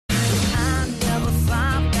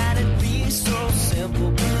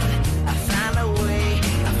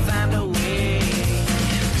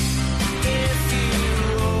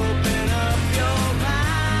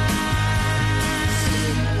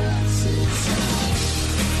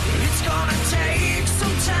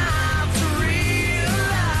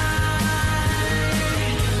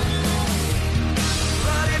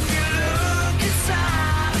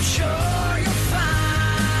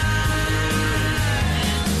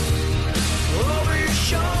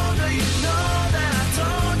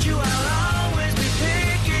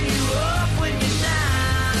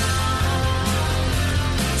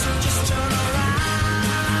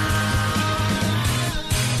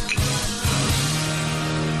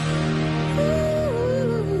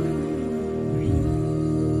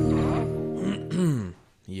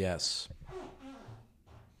Yes.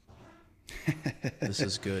 This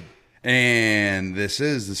is good. And this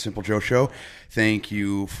is the Simple Joe Show. Thank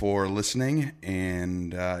you for listening.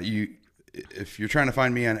 And if you're trying to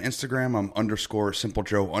find me on Instagram, I'm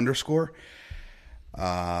 _SimpleJoe_.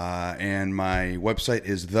 And my website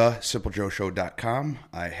is thesimplejoeshow.com.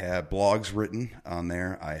 I have blogs written on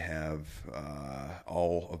there. I have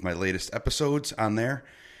all of my latest episodes on there.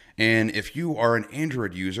 And if you are an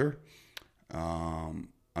Android user,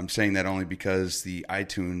 I'm saying that only because the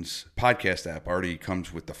iTunes podcast app already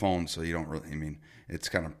comes with the phone, so you don't really, it's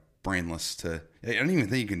kind of brainless to, I don't even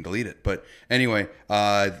think you can delete it. But anyway,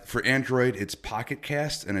 for Android, it's Pocket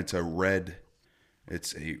Cast, and it's a red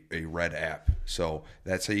app. So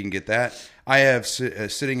that's how you can get that. I have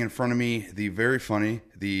sitting in front of me the very funny,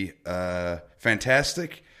 the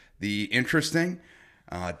fantastic, the interesting,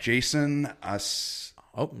 Jayson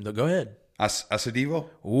go ahead. Acevedo?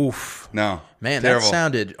 Oof. No. Man, terrible. That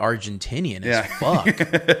sounded Argentinian as fuck.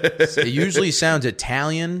 It usually sounds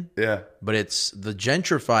Italian. Yeah. But it's the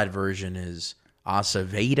gentrified version is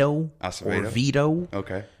Acevedo. Or Vito.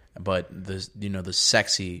 Okay. But the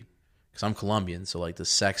sexy, because I'm Colombian, so like the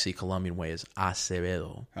sexy Colombian way is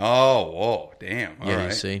Acevedo. Oh, whoa, damn. All right.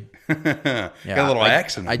 You see? Got a little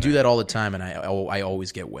accent. I do that all the time, and I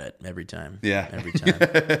always get wet every time. Yeah. Every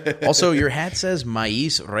time. Also, your hat says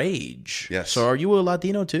Maíz Rage. Yes. So are you a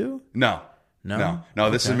Latino too? No. No?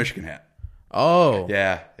 This is a Michigan hat. Oh.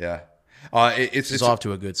 Yeah. It's off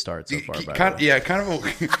to a good start so far. Kind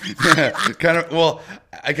of. Well,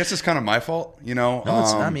 I guess it's kind of my fault. No,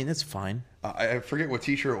 it's fine. I forget what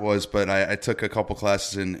teacher it was, but I took a couple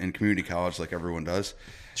classes in community college, like everyone does.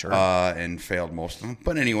 Sure. And failed most of them.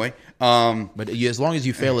 But anyway. But as long as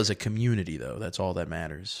you fail as a community, though, that's all that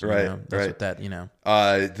matters. Right. That's what that.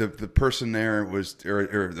 The person there was,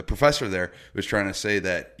 or the professor there was trying to say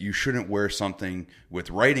that you shouldn't wear something with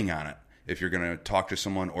writing on it if you're going to talk to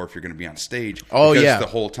someone or if you're going to be on stage. Oh, because yeah. the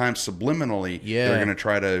whole time subliminally, they're going to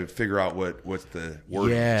try to figure out what the word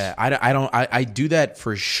is. Yeah, I do that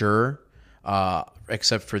for sure.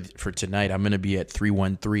 Except for tonight, I'm going to be at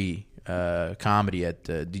 313 comedy at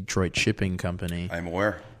the Detroit Shipping Company. I'm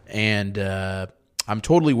aware. And I'm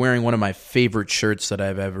totally wearing one of my favorite shirts that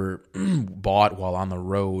I've ever bought while on the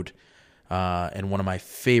road, in one of my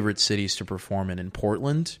favorite cities to perform in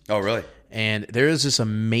Portland. Oh, really? And there is this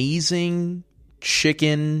amazing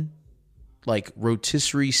chicken, like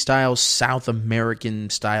rotisserie style, South American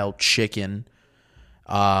style chicken.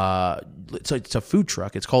 It's a food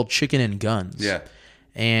truck. It's called Chicken and Guns. Yeah.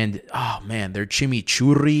 And, oh, man, their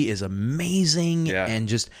chimichurri is amazing. Yeah. And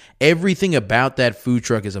just everything about that food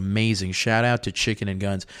truck is amazing. Shout out to Chicken and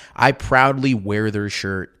Guns. I proudly wear their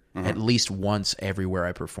shirt at least once everywhere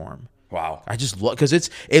I perform. Wow. I just look, because it's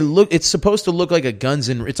supposed to look like a Guns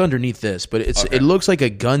N' it's underneath this, but it looks like a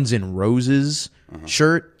Guns N' Roses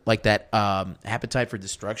shirt, like that Appetite for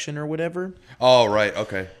Destruction or whatever. Oh, right.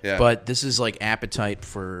 Okay. Yeah. But this is like Appetite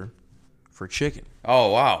for Chicken.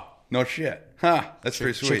 Oh, wow. No shit. Huh. That's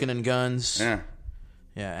pretty sweet. Chicken and Guns. Yeah.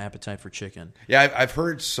 Yeah, Appetite for Chicken. Yeah, I've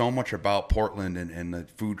heard so much about Portland and the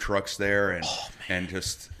food trucks there, and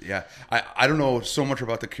just, yeah. I don't know so much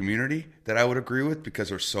about the community that I would agree with because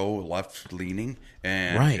they're so left-leaning,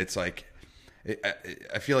 and it's like,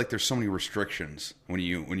 I feel like there's so many restrictions when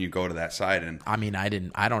you go to that side. And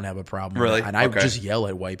I don't have a problem really? with it. And I just yell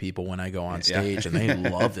at white people when I go on stage, and they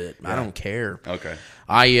love it. I don't care. Okay.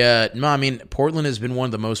 Portland has been one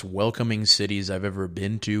of the most welcoming cities I've ever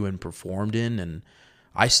been to and performed in, and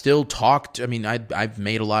I still I've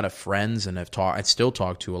made a lot of friends, and I still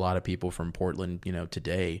talk to a lot of people from Portland,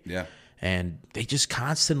 today. Yeah. And they just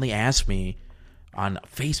constantly ask me on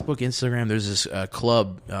Facebook, Instagram. There's this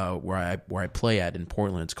club where I play at in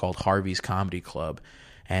Portland. It's called Harvey's Comedy Club,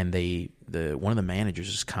 and one of the managers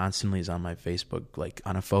just constantly is on my Facebook, like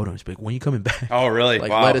on a photo. He's like, "When are you coming back?" Oh, really? Like,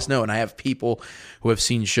 wow. Let us know. And I have people who have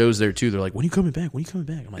seen shows there too. They're like, "When are you coming back? When are you coming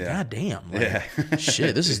back?" I'm like, "God damn,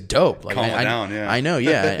 shit, this is dope." Like, calm it down. Yeah, I know.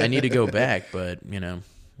 Yeah, I need to go back, but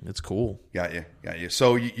it's cool. Got you.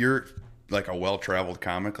 So you're like a well-traveled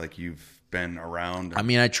comic, like you've been around.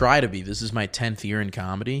 I try to be. This is my 10th year in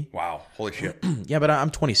comedy. Wow, holy shit. Yeah, but I'm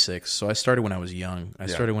 26, so I started when I was young. I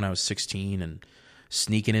started when I was 16 and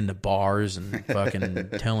sneaking into bars and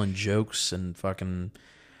fucking telling jokes and fucking.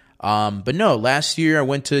 But no, last year I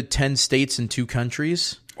went to 10 states and 2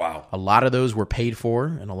 countries. Wow. A lot of those were paid for,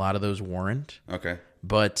 and a lot of those weren't. Okay.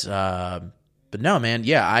 But no, man.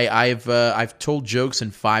 Yeah, I've told jokes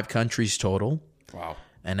in 5 countries total. Wow.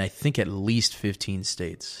 And I think at least 15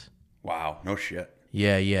 states. Wow, no shit.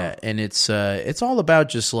 Yeah, yeah, and it's all about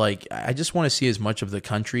just like I just want to see as much of the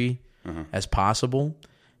country as possible,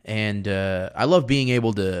 And I love being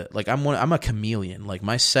able to, like, I'm a chameleon. Like,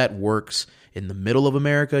 my set works in the middle of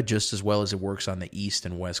America just as well as it works on the east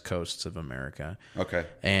and west coasts of America. Okay.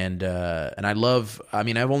 And I love, I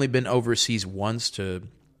mean, I've only been overseas once to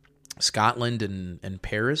Scotland and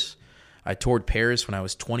Paris. I toured Paris when I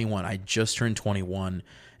was 21. I just turned 21,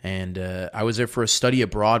 and I was there for a study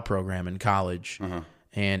abroad program in college.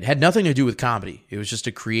 And it had nothing to do with comedy. It was just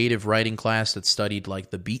a creative writing class that studied, like,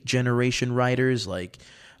 the Beat Generation writers, like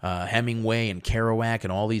Hemingway and Kerouac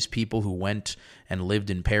and all these people who went and lived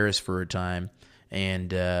in Paris for a time. And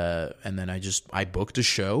then I booked a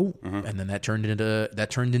show, and then that turned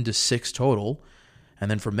into 6 total.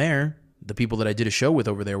 And then from there, the people that I did a show with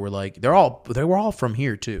over there were like, they were all from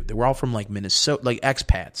here too. They were all from, like, Minnesota, like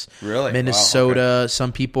expats. Really? Minnesota. Wow, okay.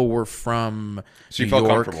 Some people were from So you New felt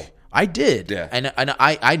York. comfortable? I did. Yeah. And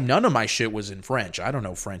I none of my shit was in French. I don't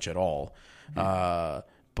know French at all.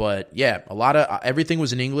 But yeah, a lot of everything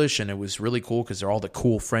was in English, and it was really cool because they're all the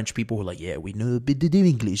cool French people who are like, yeah, we know a bit of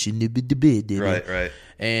English and a bit of bit. Right.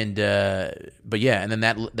 And but yeah, and then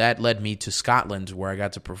that led me to Scotland, where I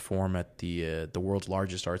got to perform at the world's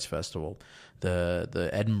largest arts festival, the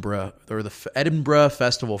Edinburgh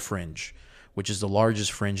Festival Fringe, which is the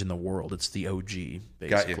largest fringe in the world. It's the OG, basically.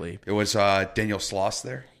 Got you. It was Daniel Sloss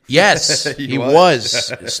there? Yes, he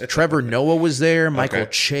was. Trevor Noah was there. Michael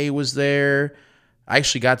Che was there. I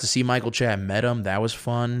actually got to see Michael Che. I met him. That was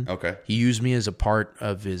fun. Okay. He used me as a part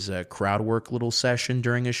of his crowd work little session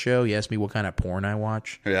during a show. He asked me what kind of porn I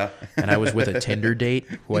watch. Yeah. And I was with a Tinder date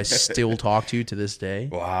who I still talk to this day.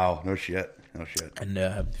 Wow. No shit. And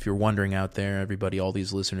if you're wondering out there, everybody, all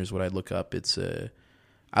these listeners, what I look up, it's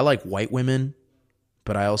I like white women,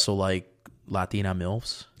 but I also like Latina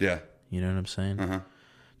MILFs. Yeah. You know what I'm saying?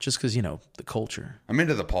 Just because, the culture. I'm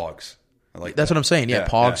into the pogs. I like That's that. what I'm saying. Yeah,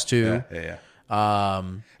 pogs too. Yeah.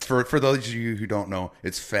 For those of you who don't know,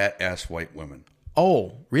 it's fat ass white women.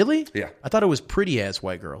 Oh, really? Yeah. I thought it was pretty ass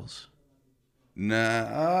white girls.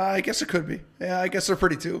 Nah, I guess it could be. Yeah, I guess they're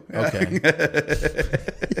pretty too. Yeah. Okay.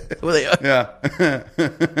 Well, they are.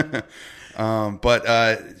 Yeah.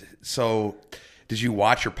 But so did you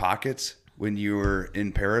watch your pockets when you were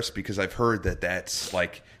in Paris? Because I've heard that that's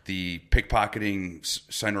like the pickpocketing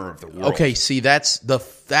center of the world. Okay, see, that's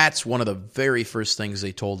one of the very first things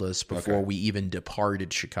they told us before we even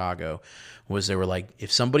departed Chicago, was they were like,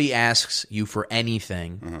 if somebody asks you for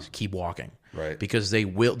anything, keep walking. Right. Because they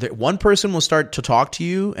will. One person will start to talk to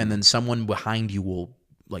you, and then someone behind you will,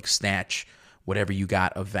 like, snatch whatever you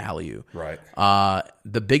got of value. Right.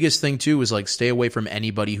 The biggest thing too is, like, stay away from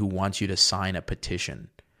anybody who wants you to sign a petition.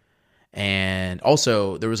 And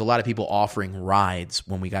also, there was a lot of people offering rides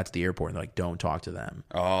when we got to the airport, and they're like, don't talk to them.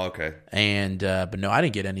 Oh, okay. And but no, I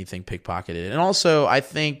didn't get anything pickpocketed. And also, I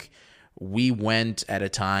think we went at a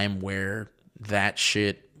time where that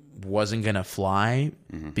shit wasn't gonna fly,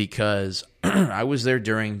 because I was there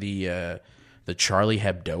during the Charlie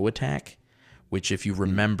Hebdo attack, which, if you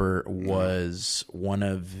remember, was one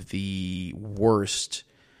of the worst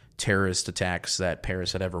terrorist attacks that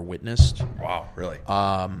Paris had ever witnessed. Wow, really?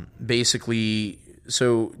 Basically,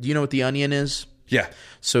 so do you know what The Onion is? Yeah.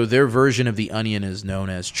 So their version of The Onion is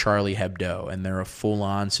known as Charlie Hebdo, and they're a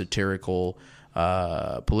full-on satirical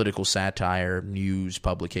political satire news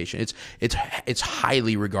publication. It's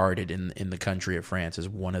highly regarded in the country of France as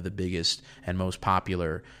one of the biggest and most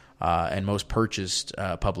popular and most purchased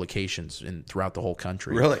publications throughout the whole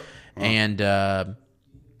country. Really? Wow. And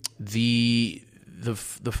the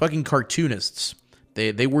fucking cartoonists,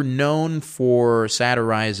 they were known for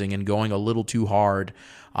satirizing and going a little too hard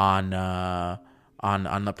on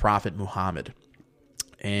the Prophet Muhammad.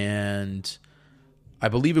 And I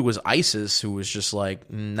believe it was ISIS who was just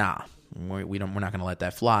like, nah, we're not going to let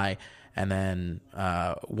that fly. And then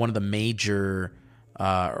one of the major,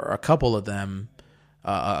 or a couple of them,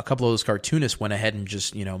 a couple of those cartoonists went ahead and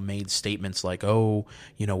just, made statements like, oh,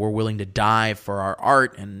 we're willing to die for our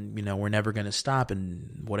art, and, we're never going to stop,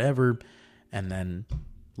 and whatever. And then,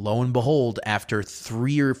 lo and behold, after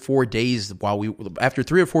 3 or 4 days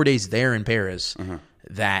there in Paris,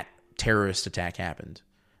 that terrorist attack happened.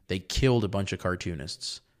 They killed a bunch of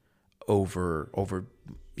cartoonists over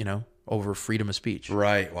freedom of speech.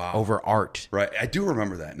 Right. Wow. Over art. Right. I do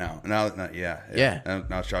remember that now. Yeah.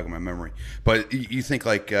 Now it's jogging my memory. But you think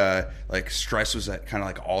like stress was at kind of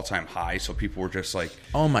like all-time high, so people were just like,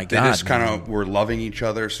 oh my God, they just kind of were loving each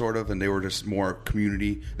other, sort of, and they were just more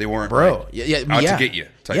community. They weren't out to get you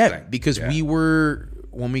type thing. Because we were,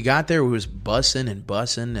 when we got there, it was bussing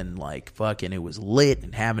and like fucking, it was lit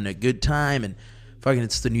and having a good time, and fucking,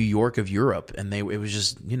 it's the New York of Europe, and it was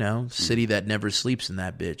just, city that never sleeps in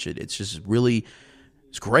that bitch. It's just really,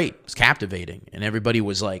 It's great. It's captivating. And everybody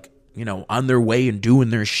was like, you know, on their way and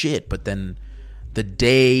doing their shit. But then the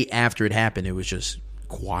day after it happened, it was just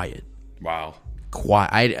quiet. Wow.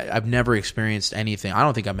 Quiet. I've never experienced anything. I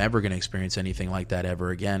don't think I'm ever going to experience anything like that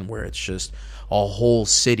ever again, where it's just a whole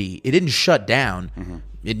city. It didn't shut down. Mm-hmm.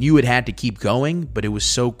 It knew it had to keep going, but it was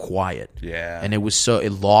so quiet. Yeah. And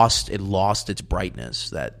it lost its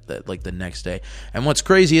brightness that like the next day. And what's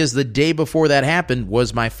crazy is the day before that happened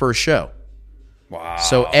was my first show. Wow.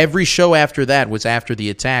 So every show after that was after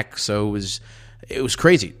the attack. So it was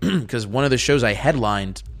crazy because one of the shows I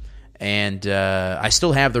headlined, and I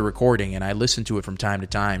still have the recording, and I listen to it from time to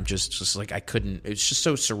time. Just like I couldn't. It's just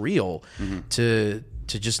so surreal to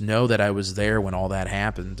just know that I was there when all that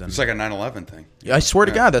happened. And it's like a 9/11 thing. I swear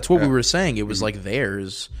to God, that's what we were saying. It was like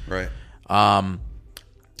theirs, right?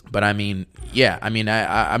 But I mean, yeah. I mean,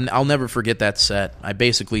 I'll never forget that set. I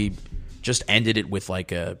basically just ended it with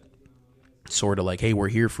like a sort of like, "Hey, we're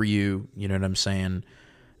here for you." You know what I'm saying?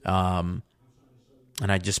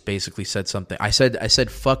 And I just basically said something. I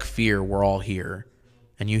said, "Fuck fear, we're all here."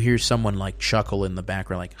 And you hear someone like chuckle in the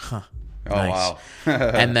background, like, "Huh." Oh, nice. wow.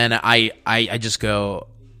 And then I just go,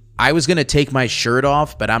 I was going to take my shirt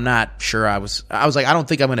off, but I'm not sure I was like, I don't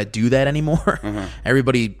think I'm going to do that anymore.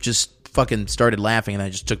 Everybody just fucking started laughing, and I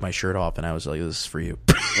just took my shirt off, and I was like, this is for you.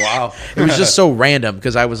 Wow. It was just so random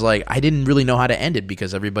because I was like, I didn't really know how to end it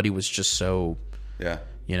because everybody was just so, yeah.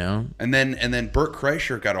 you know? And then Bert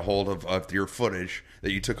Kreischer got a hold of your footage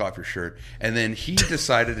that you took off your shirt, and then he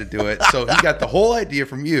decided to do it. So he got the whole idea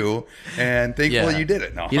from you, and thankfully you did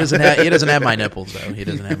it. No, he doesn't have my nipples though. He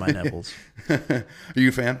doesn't have my nipples. Are you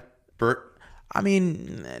a fan, Bert? I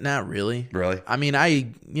mean, not really. Really? I mean,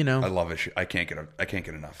 I love it. I can't get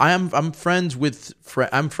enough. I'm friends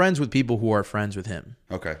with people who are friends with him.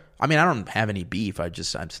 Okay. I mean, I don't have any beef.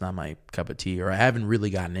 It's not my cup of tea, or I haven't really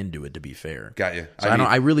gotten into it, to be fair. Got you. So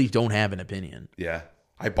I really don't have an opinion. Yeah,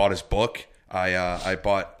 I bought his book. I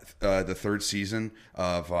bought the third season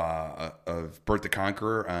of Bert the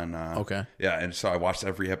Conqueror on. Okay. Yeah, and so I watched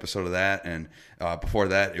every episode of that, and before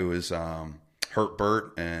that it was Hurt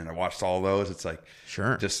Bert, and I watched all those. It's like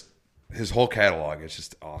just his whole catalog is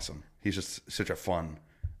just awesome. He's just such a fun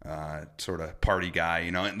sort of party guy,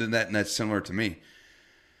 you know, and that's similar to me.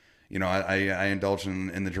 You know, I indulge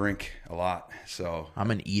in the drink a lot, so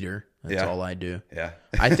I'm an eater. That's all I do. Yeah,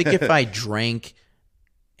 I think if I drank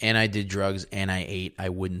and I did drugs and I ate, I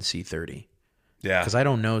wouldn't see 30. Yeah, because I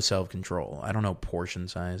don't know self-control. I don't know portion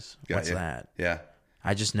size. What's that? Yeah,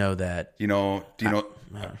 I just know that. Do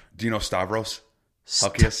you know Stavros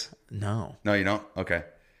Halkias? No, you don't. Okay,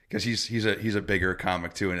 because he's a bigger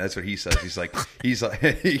comic too, and that's what he says. He's like he's like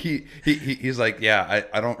yeah,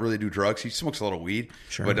 I don't really do drugs. He smokes a little weed,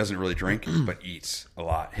 but doesn't really drink, but eats a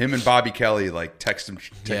lot. Him and Bobby Kelly like text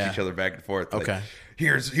each other back and forth. Like, okay.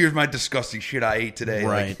 Here's my disgusting shit I ate today.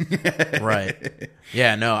 Right. Like, right.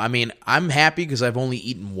 Yeah, no, I mean, I'm happy because I've only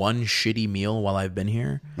eaten one shitty meal while I've been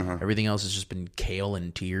here. Everything else has just been kale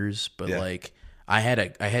and tears. But like, I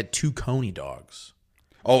had 2 Coney dogs.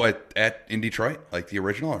 Oh, in Detroit, like the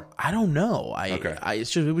original? Or? I don't know. Okay.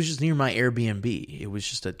 It was just near my Airbnb. It was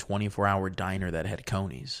just a 24-hour diner that had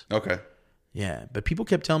Coneys. Okay. Yeah, but people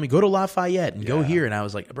kept telling me go to Lafayette and go here, and I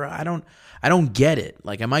was like, bro, I don't get it.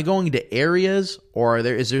 Like, am I going to areas, or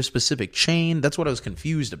is there a specific chain? That's what I was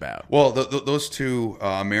confused about. Well, those two,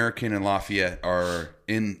 American and Lafayette, are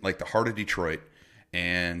in like the heart of Detroit,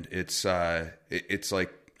 and it's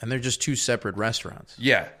like. And they're just 2 separate restaurants.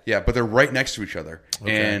 Yeah, but they're right next to each other,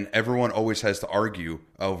 and everyone always has to argue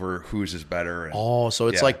over whose is better. And, so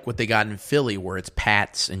it's like what they got in Philly, where it's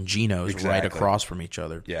Pat's and Gino's right across from each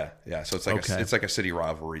other. Yeah. So it's like it's like a city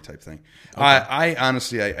rivalry type thing. Okay. I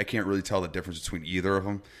honestly I can't really tell the difference between either of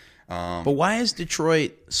them. But why is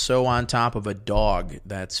Detroit so on top of a dog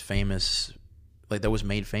that's famous, like that was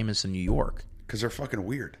made famous in New York? Because they're fucking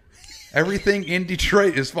weird. Everything in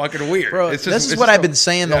Detroit is fucking weird. Bro, this is what I've been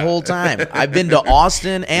saying the whole time. I've been to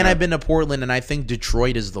Austin and I've been to Portland, and I think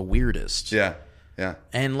Detroit is the weirdest. Yeah.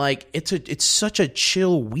 And like it's such a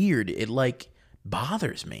chill weird. It like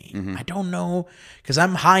bothers me. I don't know, because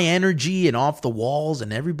I'm high energy and off the walls,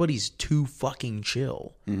 and everybody's too fucking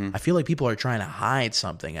chill. I feel like people are trying to hide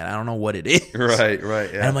something, and I don't know what it is. Right. Yeah.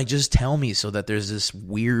 And I'm like, just tell me so that there's this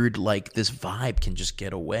weird, like, this vibe can just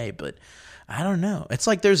get away, but. I don't know. It's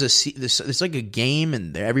like there's like a game,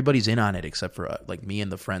 and everybody's in on it except for like me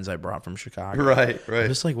and the friends I brought from Chicago. Right. I'm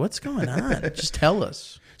just like, what's going on? Just tell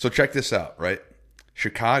us. So check this out, right?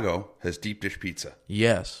 Chicago has deep dish pizza.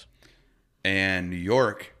 Yes. And New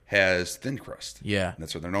York has thin crust. Yeah.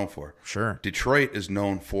 That's what they're known for. Sure. Detroit is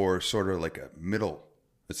known for sort of like a middle.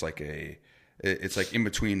 It's like in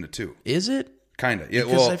between the two. Is it? Kind of. Yeah.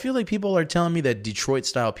 Because Well, I feel like people are telling me that Detroit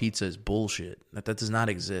style pizza is bullshit. That does not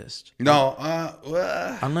exist. no.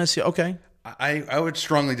 Unless you okay. I would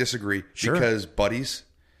strongly disagree Sure. because Buddy's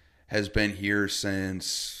has been here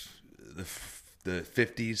since the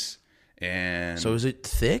 50s, and So is it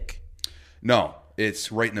thick? no,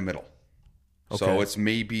 it's right in the middle. So Okay. it's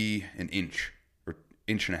maybe an inch or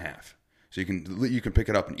inch and a half. So you can pick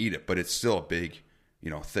it up and eat it, but it's still a big,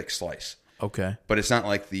 thick slice. Okay. But it's not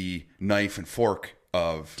like the knife and fork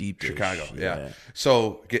of Deep dish, Chicago. yeah.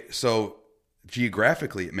 So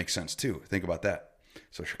geographically, it makes sense too. Think about that.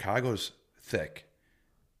 So Chicago's thick,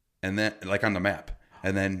 and then like on the map,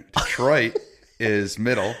 and then Detroit is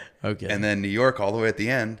middle. Okay. And then New York all the way at the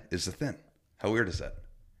end is the thin. How weird is that?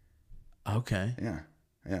 Okay. Yeah.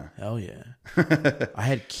 Hell yeah. I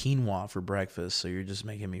had quinoa for breakfast, so you're just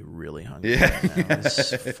making me really hungry Yeah. right now.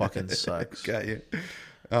 This fucking sucks. Got you.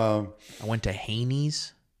 I went to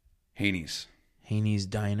Haney's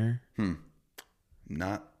Diner.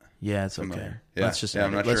 Not. Yeah, it's okay. Familiar. Yeah. Let's just Yeah,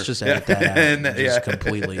 I'm edit, not let's sure. just edit Yeah. that out. And, Just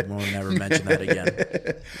completely. We'll never mention that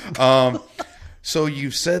again. So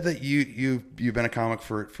you said that you've been a comic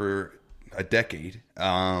for a decade.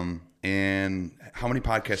 And how many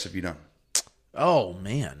podcasts have you done? Oh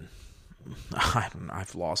man,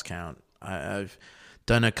 I've lost count. I've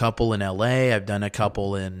done a couple in LA. I've done a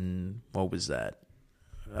couple in what was that?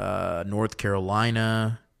 North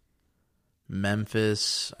Carolina,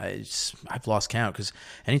 Memphis. I've lost count because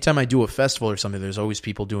anytime I do a festival or something, there's always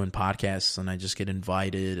people doing podcasts, and I just get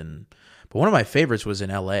invited. But one of my favorites was in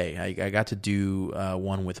LA. I got to do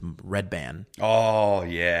one with Red Band. Oh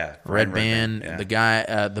yeah, Red Band, yeah. the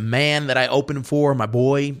guy, the man that I opened for, my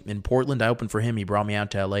boy in Portland. I opened for him. He brought me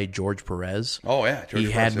out to LA. George Perez. Oh yeah, he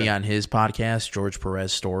had me on his podcast, George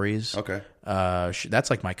Perez Stories. Okay. That's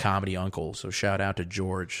like my comedy uncle. So shout out to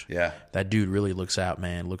George. Yeah, that dude really looks out,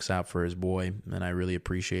 man. Looks out for his boy, and I really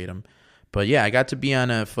appreciate him. But yeah, I got to be on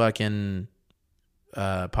a fucking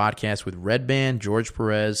podcast with Red Band, George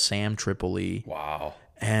Perez, Sam Tripoli. Wow.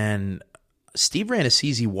 And Steve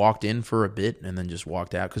Rannazzisi walked in for a bit and then just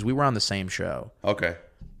walked out because we were on the same show. Okay.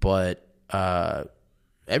 But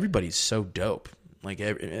everybody's so dope. Like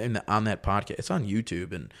on that podcast, it's on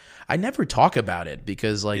YouTube, and I never talk about it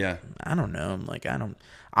because, like, I don't know.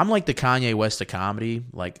 I'm like the Kanye West of comedy.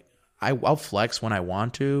 Like, I'll flex when I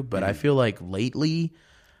want to, but I feel like lately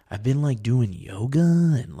I've been like doing yoga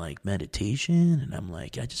and like meditation, and I'm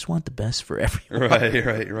like, I just want the best for everyone.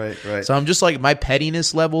 Right. So I'm just like, my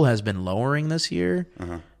pettiness level has been lowering this year,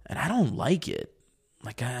 and I don't like it.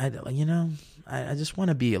 Like I just want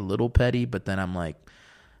to be a little petty, but then I'm like,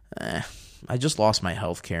 I just lost my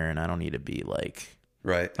health care, and I don't need to be like,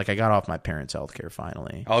 like I got off my parents' health care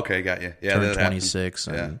finally. Okay, got you. Yeah, turned 26,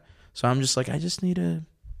 and so I'm just like, I just need to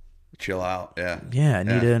chill out. Yeah, I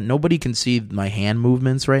need to. Nobody can see my hand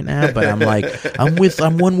movements right now, but I'm like,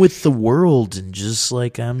 I'm one with the world, and just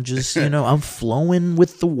like I'm just I'm flowing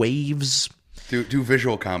with the waves. Do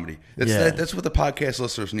visual comedy. That's what the podcast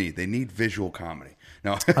listeners need. They need visual comedy.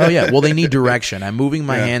 No. Oh yeah, well they need direction. I'm moving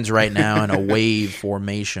my hands right now in a wave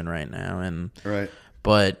formation right now, and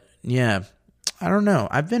but yeah, I don't know.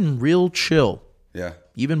 I've been real chill. Yeah.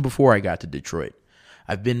 Even before I got to Detroit,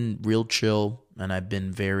 I've been real chill, and I've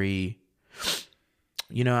been very,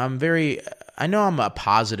 I know I'm a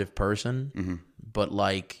positive person, but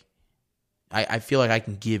like, I feel like I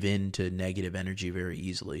can give in to negative energy very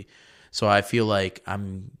easily. So I feel like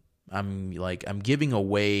I'm giving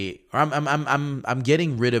away, or I'm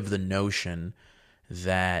getting rid of the notion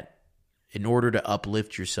that in order to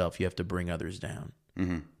uplift yourself, you have to bring others down.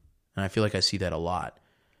 Mm-hmm. And I feel like I see that a lot.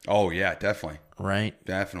 Oh yeah, definitely. Right?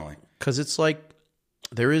 Definitely. Because it's like,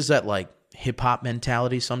 there is that like hip hop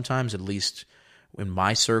mentality sometimes, at least in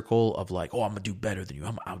my circle, of like, oh, I'm gonna do better than you.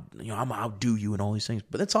 I'm gonna outdo you and all these things.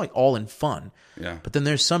 But that's like all in fun. Yeah. But then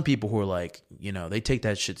there's some people who are like, they take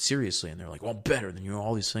that shit seriously, and they're like, well, I'm better than you,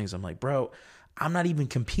 all these things. I'm like, bro, I'm not even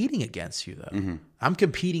competing against you though. Mm-hmm. I'm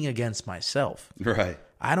competing against myself. Right.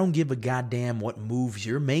 I don't give a goddamn what moves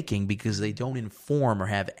you're making because they don't inform or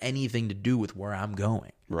have anything to do with where I'm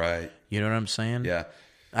going. Right. You know what I'm saying? Yeah.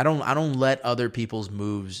 I don't let other people's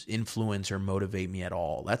moves influence or motivate me at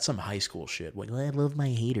all. That's some high school shit. Like, I love my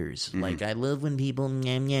haters. Mm-hmm. Like, I love when people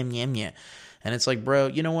nyam, nyam, nyam, nyam. And it's like, bro,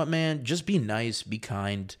 you know what, man? Just be nice, be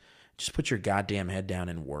kind. Just put your goddamn head down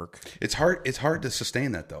and work. It's hard to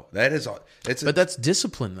sustain that, though. But that's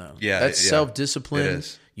discipline, though. Yeah. That's self-discipline. It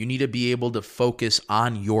is. You need to be able to focus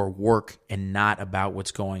on your work and not about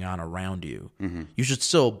what's going on around you. Mm-hmm. You should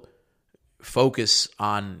still focus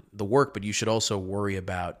on the work, but you should also worry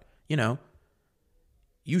about,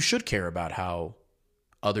 you should care about how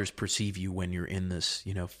others perceive you when you're in this,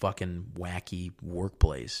 fucking wacky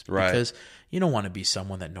workplace. Right. Because you don't want to be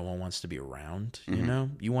someone that no one wants to be around,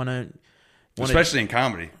 You want to... Especially in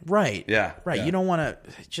comedy. Right. Yeah. Right. Yeah. You don't want to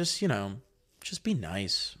just be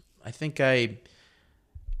nice. I think I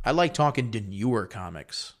like talking to newer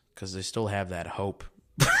comics because they still have that hope.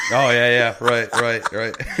 Oh, yeah.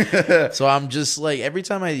 Right. So I'm just like, every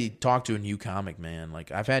time I talk to a new comic, man,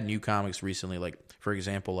 like I've had new comics recently, like for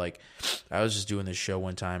example, like I was just doing this show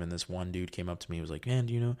one time and this one dude came up to me and was like,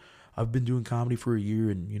 man, I've been doing comedy for a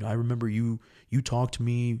year and, I remember you talked to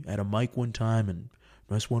me at a mic one time and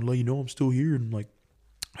I just want to let you know I'm still here and like,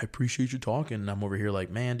 I appreciate you talking. And I'm over here like,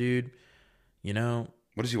 man, dude, What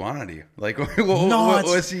does he want out of you? Like,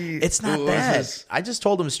 it's not that. I just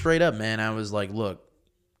told him straight up, man. I was like, look,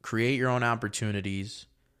 create your own opportunities,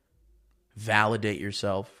 validate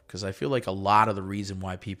yourself. Because I feel like a lot of the reason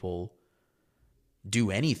why people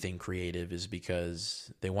do anything creative is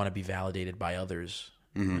because they want to be validated by others.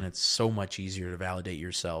 Mm-hmm. And it's so much easier to validate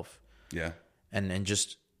yourself. Yeah. And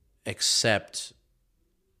just accept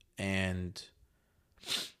and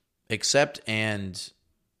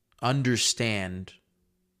understand,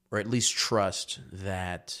 or at least trust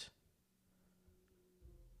that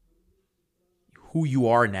who you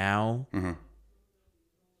are now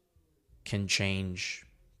can change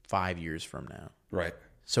 5 years from now. Right.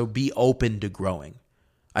 So be open to growing.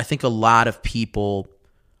 I think a lot of people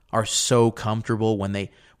are so comfortable when they're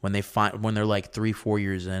like 3-4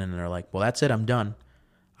 years in and they're like, well, that's it, I'm done.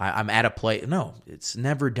 I'm at a place. No, it's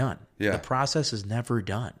never done. Yeah. The process is never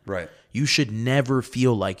done. Right. You should never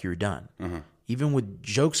feel like you're done. Even with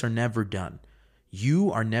jokes are never done.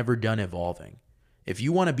 You are never done evolving. If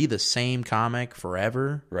you want to be the same comic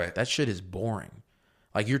forever, right, that shit is boring.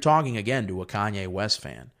 Like you're talking again to a Kanye West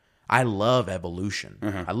fan. I love evolution.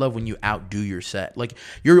 I love when you outdo your set. Like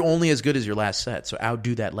you're only as good as your last set, so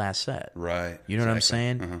outdo that last set. Right. You know what I'm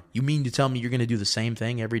saying? You mean to tell me you're going to do the same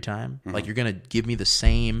thing every time? Like you're going to give me the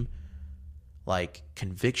same like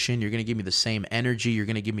conviction, you're going to give me the same energy, you're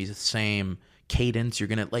going to give me the same cadence, you're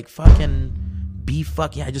going to like fucking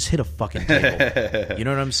yeah, I just hit a fucking table. You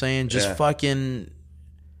know what I'm saying? Just fucking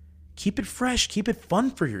keep it fresh, keep it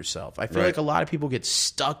fun for yourself. I feel like a lot of people get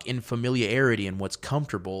stuck in familiarity and what's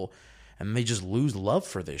comfortable, and they just lose love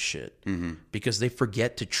for this shit because they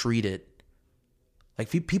forget to treat it like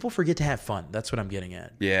people forget to have fun. That's what I'm getting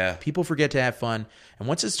at. Yeah. People forget to have fun, and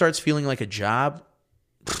once it starts feeling like a job,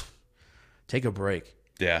 take a break.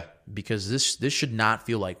 Yeah. Because this should not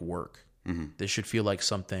feel like work. This should feel like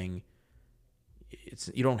something.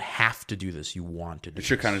 You don't have to do this. You want to do. It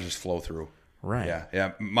should kind of just flow through. Right.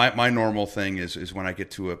 Yeah. My normal thing is when I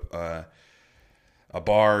get to a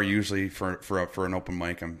bar, usually for an open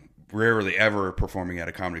mic. I'm rarely ever performing at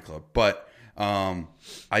a comedy club, but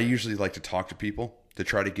I usually like to talk to people to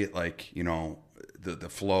try to get like the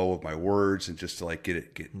flow of my words and just to like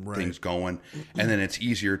get things going, and then it's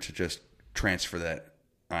easier to just transfer that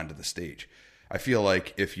onto the stage. I feel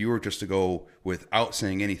like if you were just to go without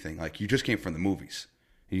saying anything, like you just came from the movies,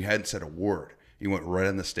 and you hadn't said a word, you went right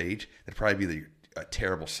on the stage, that'd probably be a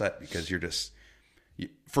terrible set because you're just,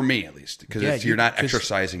 for me at least, because you're not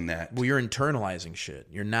exercising that. Well, you're internalizing shit.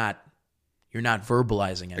 You're not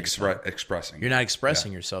verbalizing anything. Expressing. You're not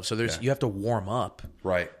expressing yourself. So you have to warm up.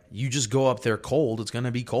 Right. You just go up there cold, it's going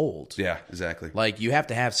to be cold. Yeah, exactly. Like you have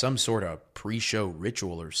to have some sort of pre-show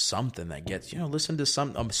ritual or something that gets, listen to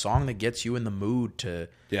a song that gets you in the mood to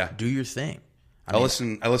do your thing. I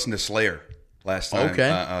listened to Slayer last time,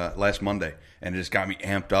 last Monday, and it just got me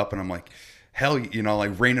amped up, and I'm like, hell,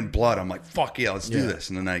 like Rain and Blood. I'm like, fuck yeah, let's do this.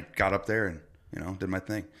 And then I got up there and, did my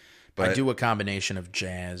thing. But I do a combination of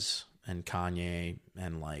jazz and Kanye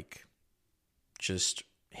and like just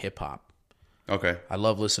hip hop. Okay. I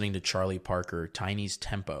love listening to Charlie Parker, Tiny's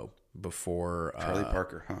Tempo before Charlie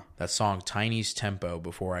Parker, huh? That song Tiny's Tempo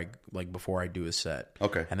before I do a set.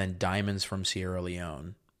 Okay. And then Diamonds from Sierra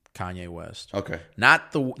Leone, Kanye West. Okay.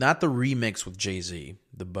 Not the remix with Jay-Z,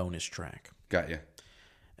 the bonus track. Got you.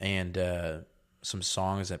 And some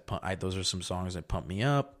songs that those are some songs that pump me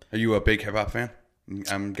up. Are you a big hip hop fan?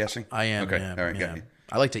 I'm guessing. I am. Okay. Yeah, all right. Yeah. Got you.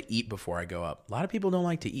 I like to eat before I go up. A lot of people don't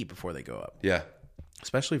like to eat before they go up. Yeah.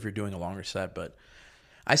 Especially if you're doing a longer set, but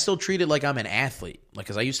I still treat it like I'm an athlete. Like,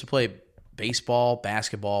 because I used to play baseball,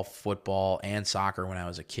 basketball, football, and soccer when I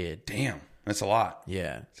was a kid. Damn, that's a lot.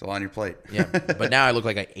 Yeah. It's a lot on your plate. Yeah, but now I look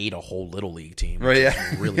like I ate a whole little league team. Right,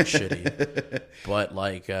 yeah. Really shitty. But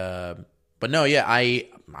like, but no, yeah, I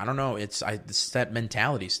don't know. It's that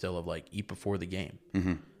mentality still of like eat before the game.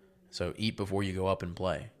 Mm-hmm. So eat before you go up and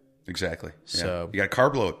play. Exactly. Yeah. So you got to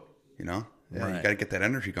carb load, Yeah, Right. you got to get that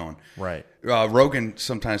energy going. Right. Rogan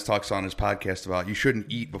sometimes talks on his podcast about you shouldn't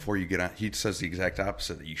eat before you get on. He says the exact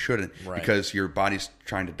opposite, that you shouldn't, because your body's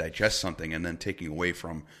trying to digest something and then taking away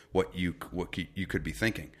from what you could be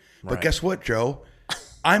thinking. But guess what, Joe?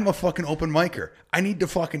 I'm a fucking open micer. I need to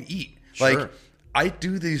fucking eat. Sure. Like, I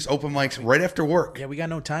do these open mics right after work. Yeah, we got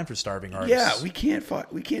no time for starving artists. Yeah, we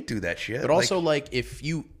can't do that shit. But also, like, if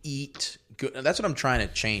you eat good, that's what I'm trying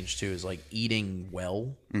to change too. Is like eating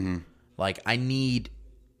well. Mm-hmm. Like, I need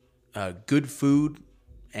good food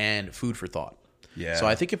and food for thought. Yeah. So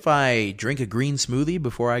I think if I drink a green smoothie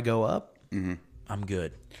before I go up, I'm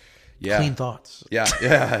good. Yeah. Clean thoughts.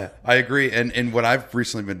 Yeah, I agree. And what I've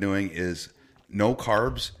recently been doing is no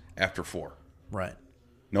carbs after 4. Right.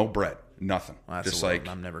 No bread. Nothing. Well, just like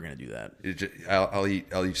I'm never gonna do that. I'll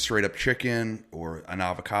eat straight up chicken or an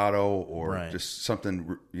avocado or just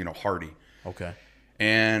something hearty. Okay.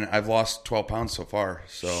 And I've lost 12 pounds so far.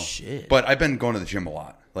 So, shit. But I've been going to the gym a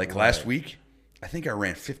lot. Like last week, I think I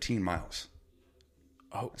ran 15 miles.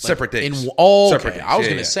 Oh, separate days. Separate days. I was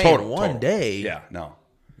gonna say total, in one day. Yeah. No.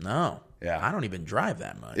 Yeah. I don't even drive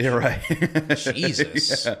that much. Yeah. Right.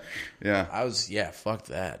 Jesus. Yeah. Fuck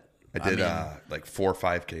that. I did like 4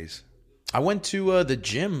 5Ks. I went to the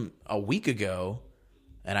gym a week ago,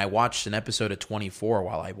 and I watched an episode of 24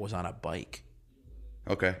 while I was on a bike.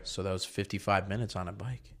 Okay. So that was 55 minutes on a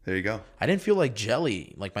bike. There you go. I didn't feel like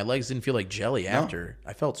jelly. Like, my legs didn't feel like jelly after.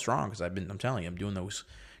 I felt strong because I'm telling you, I'm doing those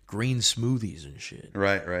green smoothies and shit.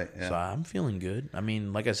 Right. Yeah. So I'm feeling good. I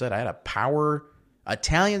mean, like I said, I had a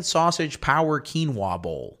Italian sausage power quinoa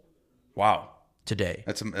bowl. Wow. Today.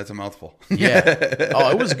 That's a mouthful. Yeah. Oh,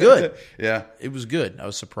 it was good. Yeah. It was good. I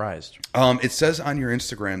was surprised. It says on your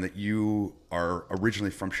Instagram that you are originally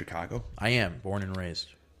from Chicago. I am, born and raised.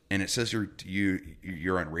 And it says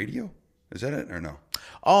you're on radio? Is that it or no?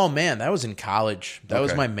 Oh, man, that was in college. That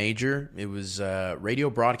was my major. It was radio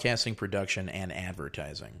broadcasting production and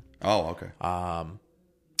advertising. Oh, okay.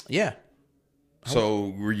 Yeah. So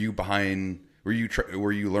were you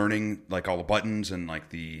learning like all the buttons and like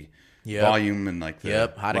the volume and like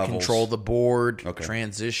the how to levels? control the board,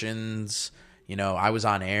 transitions. I was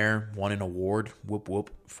on air, won an award, whoop whoop,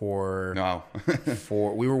 for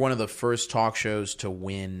we were one of the first talk shows to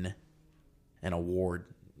win an award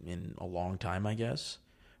in a long time, I guess.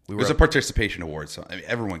 It was a participation award, so I mean,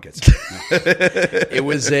 everyone gets it. It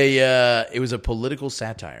was a political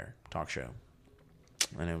satire talk show,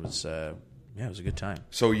 and it was it was a good time.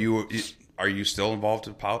 So are you still involved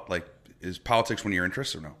in is politics one of your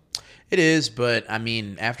interests or no? It is, but I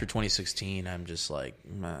mean, after 2016, I'm just like,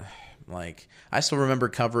 I still remember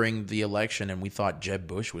covering the election, and we thought Jeb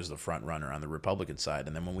Bush was the front runner on the Republican side,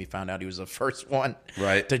 and then when we found out he was the first one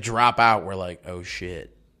to drop out, we're like, oh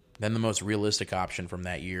shit. Then the most realistic option from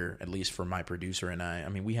that year, at least for my producer and I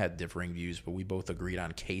mean, we had differing views, but we both agreed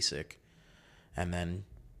on Kasich, and then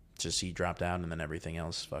just he dropped out, and then everything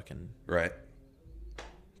else fucking right.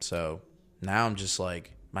 So now I'm just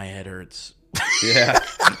like, my head hurts. Yeah.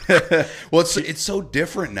 Well, it's so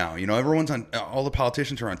different now. Everyone's all the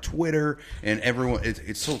politicians are on Twitter, and everyone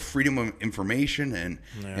it's so freedom of information,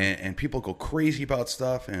 and people go crazy about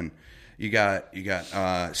stuff. And you got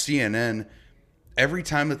CNN. Every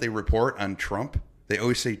time that they report on Trump, they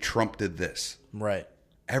always say Trump did this. Right.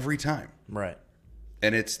 Every time. Right.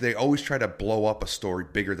 And they always try to blow up a story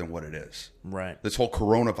bigger than what it is. Right. This whole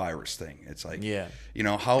coronavirus thing. It's like,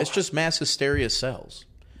 how it's just mass hysteria sells.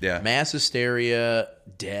 Yeah. Mass hysteria,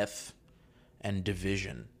 death, and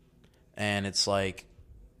division. And it's like,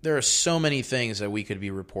 there are so many things that we could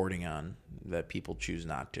be reporting on that people choose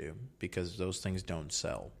not to because those things don't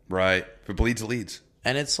sell. Right. If it bleeds, it leads.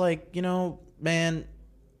 And it's like, man,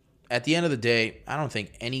 at the end of the day, I don't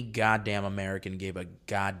think any goddamn American gave a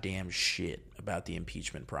goddamn shit about the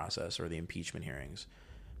impeachment process or the impeachment hearings.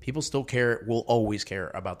 People still will always care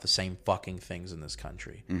about the same fucking things in this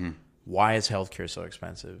country. Mm-hmm. Why is healthcare so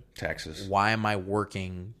expensive? Taxes. Why am I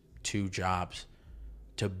working 2 jobs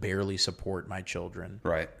to barely support my children?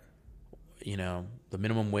 Right. The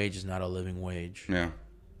minimum wage is not a living wage. Yeah.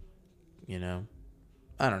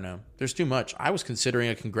 I don't know. There's too much. I was considering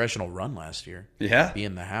a congressional run last year. Yeah. Be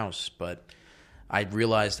in the House, but I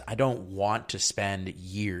realized I don't want to spend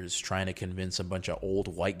years trying to convince a bunch of old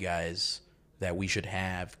white guys that we should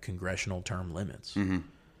have congressional term limits. Mm-hmm.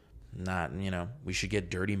 Not, we should get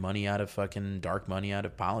dirty money out of fucking dark money out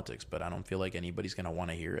of politics, but I don't feel like anybody's going to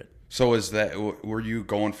want to hear it. So were you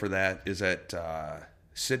going for that? Is that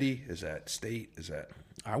city? Is that state? Is that?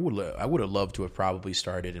 I would have loved to have probably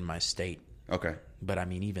started in my state. Okay. But I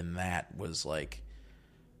mean, even that was like,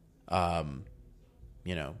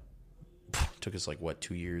 took us like, what,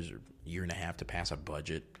 2 years or year and a half to pass a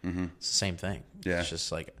budget. Mm-hmm. It's the same thing. Yeah. It's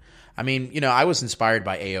just like, I mean, I was inspired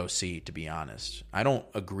by AOC, to be honest. I don't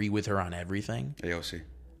agree with her on everything. AOC.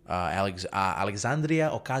 Alexandria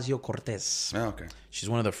Ocasio-Cortez. Oh, okay. She's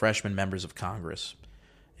one of the freshman members of Congress,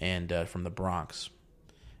 and from the Bronx.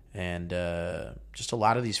 And just a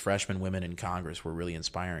lot of these freshman women in Congress were really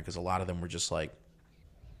inspiring because a lot of them were just like,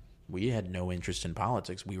 we had no interest in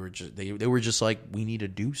politics. We were just they were just like, we need to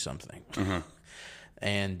do something. Mm-hmm.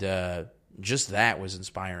 And just that was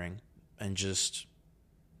inspiring. And just,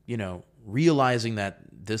 realizing that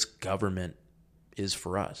this government is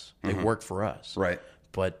for us. They work for us. Right.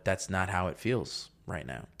 But that's not how it feels right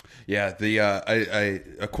now. Yeah,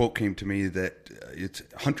 a quote came to me that it's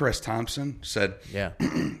Hunter S. Thompson said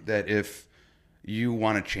that if you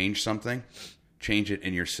want to change something, change it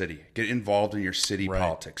in your city. Get involved in your city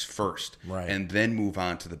politics first, and then move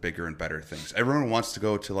on to the bigger and better things. Everyone wants to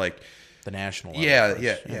go to like the national level. Yeah,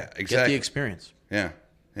 exactly. Get the experience. Yeah,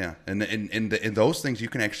 and in those things you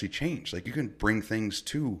can actually change. Like you can bring things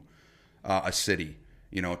to a city.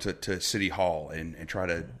 To City Hall and try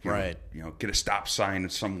to get a stop sign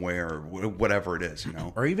somewhere or whatever it is,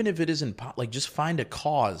 Or even if it isn't, just find a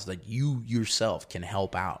cause that you yourself can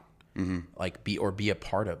help out, be a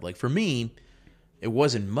part of. Like for me, it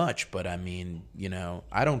wasn't much, but I mean,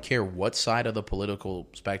 I don't care what side of the political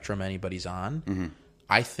spectrum anybody's on. Mm-hmm.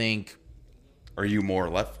 I think. Are you more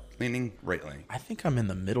left leaning, right leaning? I think I'm in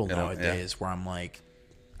the middle nowadays, where I'm like,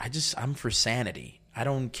 I'm for sanity. I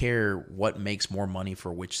don't care what makes more money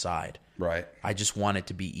for which side. Right. I just want it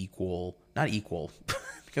to be equal. Not equal,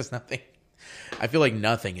 because I feel like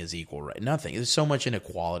nothing is equal, right? Nothing. There's so much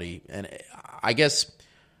inequality. And I guess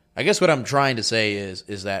what I'm trying to say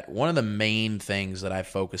is that one of the main things that I've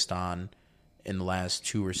focused on in the last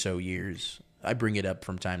 2 or so years, I bring it up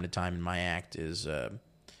from time to time in my act, is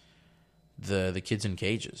the kids in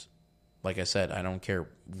cages. Like I said, I don't care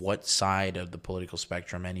what side of the political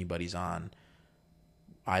spectrum anybody's on.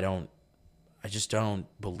 I just don't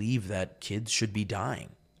believe that kids should be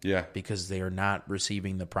dying. Yeah. Because they are not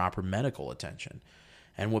receiving the proper medical attention.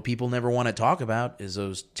 And what people never want to talk about is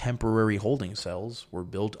those temporary holding cells were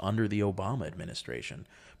built under the Obama administration.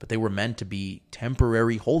 But they were meant to be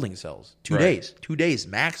temporary holding cells. 2 days. 2 days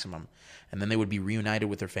maximum. And then they would be reunited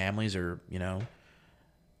with their families or,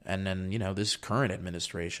 And then, this current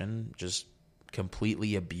administration just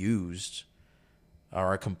completely abused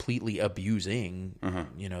are completely abusing,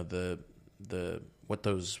 what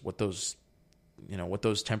those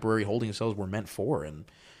temporary holding cells were meant for. And,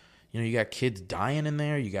 you got kids dying in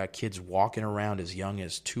there. You got kids walking around as young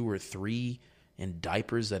as 2 or 3 in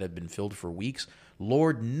diapers that have been filled for weeks.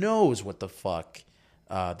 Lord knows what the fuck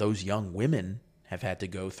those young women have had to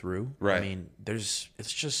go through. Right. I mean, it's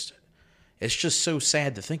just so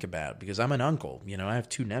sad to think about because I'm an uncle. I have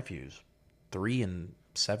 2 nephews, 3 and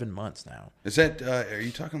 7 months now. Is that, are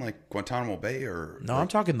you talking like Guantanamo Bay or? No, I'm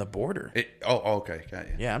talking the border. Okay. Got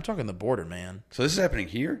you. Yeah, I'm talking the border, man. So this is happening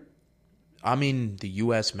here? I mean, the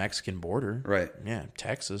U.S.-Mexican border. Right. Yeah,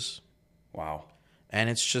 Texas. Wow. And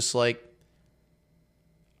it's just like,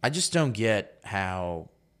 I just don't get how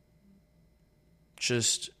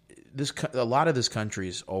a lot of this country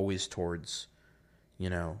is always towards,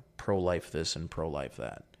 pro-life this and pro-life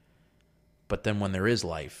that. But then when there is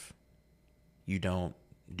life, you don't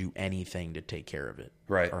do anything to take care of it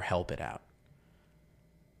or help it out.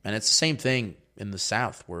 And it's the same thing in the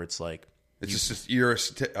South where it's like you're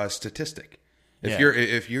a statistic.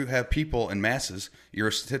 If you have people in masses, you're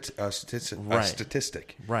a statistic.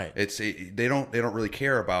 Right. They don't really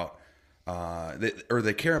care about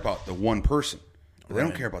they care about the one person. But they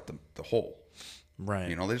don't care about the whole. Right.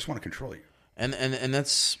 They just want to control you. And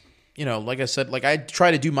that's like I said, like I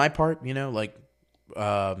try to do my part.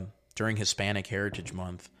 During Hispanic Heritage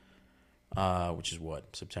Month, which is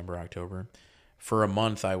September, October. For a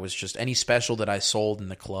month, I was just any special that I sold in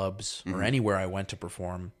the clubs or anywhere I went to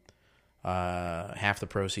perform, half the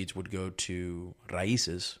proceeds would go to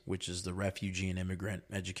Raíces, which is the Refugee and Immigrant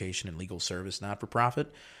Education and Legal Service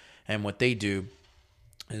not-for-profit. And what they do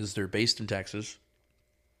is they're based in Texas,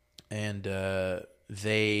 and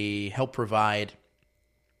they help provide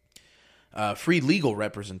free legal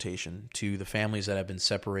representation to the families that have been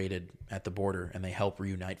separated at the border, and they help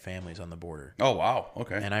reunite families on the border. Oh, wow.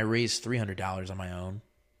 Okay. And I raised $300 on my own.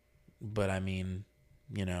 But I mean,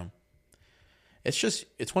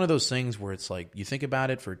 it's one of those things where it's like you think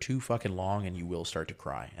about it for too fucking long and you will start to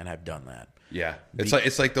cry. And I've done that. Yeah.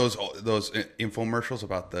 It's like those infomercials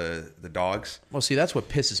about the dogs. Well, see, that's what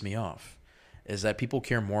pisses me off. Is that people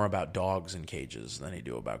care more about dogs in cages than they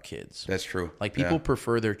do about kids. That's true. Like, people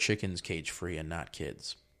prefer their chickens cage-free and not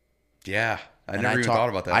kids. Yeah. I And never even thought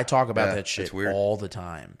about that. I talk about Yeah, that shit that's weird. all the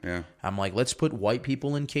time. Yeah. I'm like, let's put white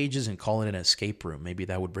people in cages and call it an escape room. Maybe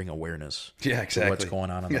that would bring awareness Yeah, exactly. to what's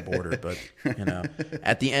going on the border. But,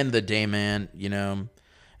 at the end of the day, man,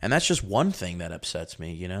 and that's just one thing that upsets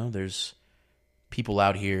me. There's people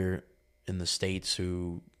out here in the States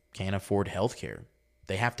who can't afford health care.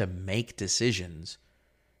 They have to make decisions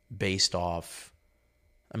based off.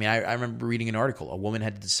 I mean, I remember reading an article. A woman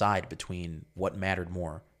had to decide between what mattered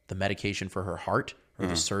more, the medication for her heart or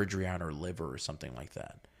the surgery on her liver or something like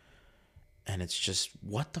that. And it's just,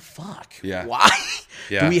 what the fuck? Yeah. Why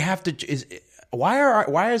Yeah. do we have to?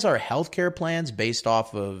 Why is our healthcare plans based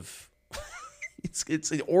off of? it's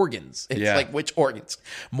the organs. It's Yeah. like, which organs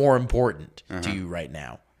more important to you right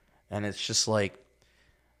now? And it's just like,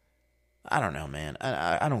 I don't know, man.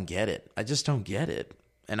 I don't get it. I just don't get it.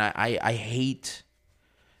 And I hate.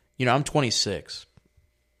 I'm 26,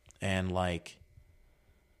 and like,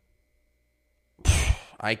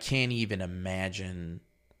 I can't even imagine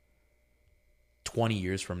 20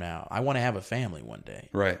 years from now. I want to have a family one day.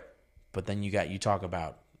 Right. But then you talk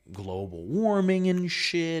about global warming and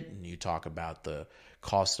shit, and you talk about the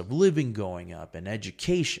cost of living going up, and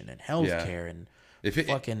education and healthcare and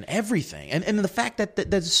fucking everything. And the fact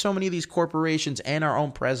that there's so many of these corporations and our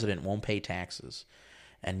own president won't pay taxes.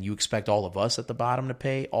 And you expect all of us at the bottom to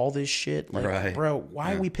pay all this shit? Like, right. Bro,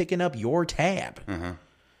 why are we picking up your tab? And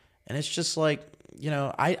it's just like,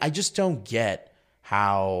 I just don't get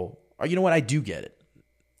how, or you know what? I do get it.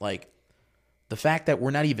 Like, the fact that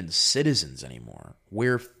we're not even citizens anymore.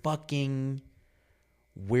 We're what do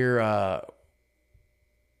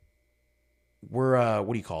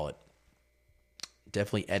you call it?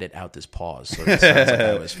 Definitely edit out this pause. So it sounds like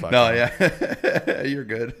I was fucking. No, yeah. You're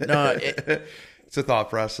good. No, it's a thought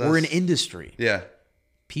process. We're an industry. Yeah.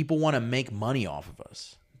 People want to make money off of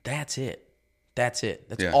us. That's it. That's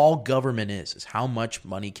all government is how much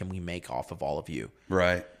money can we make off of all of you.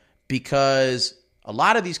 Right. Because a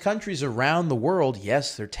lot of these countries around the world,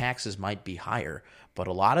 yes, their taxes might be higher, but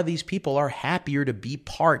a lot of these people are happier to be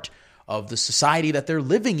part of the society that they're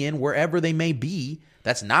living in, wherever they may be.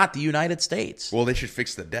 That's not the United States. Well, they should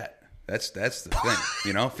fix the debt. That's the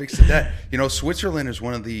thing. Fix the debt. Switzerland is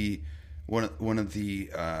one of the what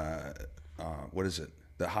is it?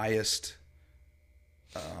 The highest.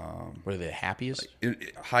 What are they, the happiest?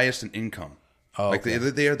 Highest in income. Oh, like okay.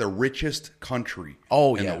 they are the richest country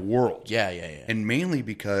in the world. Yeah. And mainly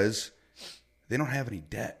because they don't have any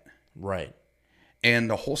debt. Right. And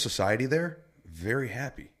the whole society there, very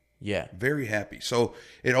happy. Yeah. Very happy. So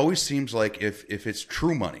it always seems like if it's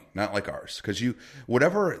true money, not like ours, because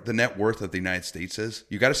whatever the net worth of the United States is,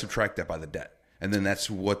 you got to subtract that by the debt. And then that's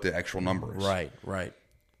what the actual number is. Right.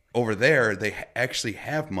 Over there, they actually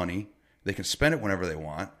have money. They can spend it whenever they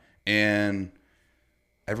want. And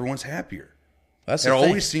everyone's happier. It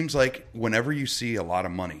always seems like whenever you see a lot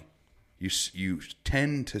of money, you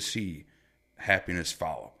tend to see happiness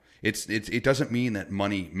follow. It doesn't mean that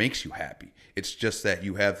money makes you happy. It's just that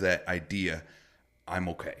you have that idea, I'm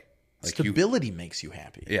okay. Like stability makes you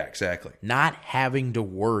happy. Yeah, exactly. Not having to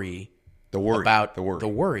worry about the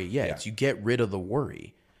worry. Yeah, it's you get rid of the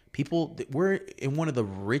worry. People, we're in one of the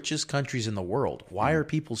richest countries in the world. Why are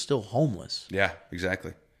people still homeless? Yeah,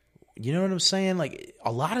 exactly. You know what I'm saying? Like,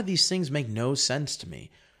 a lot of these things make no sense to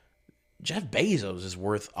me. Jeff Bezos is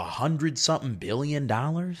worth $100-something billion.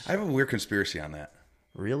 I have a weird conspiracy on that.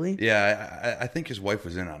 Really? Yeah, I think his wife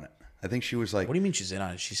was in on it. I think she was like... What do you mean she's in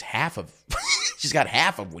on it? She's half of... she's got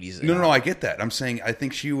half of what he's in No, I get that. I'm saying I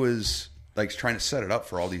think she was like trying to set it up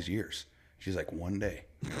for all these years. She's like, one day,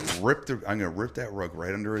 I'm gonna rip that rug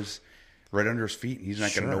right under his feet, and he's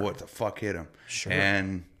not gonna know what the fuck hit him. Sure.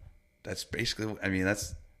 And that's basically... I mean,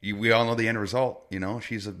 we all know the end result.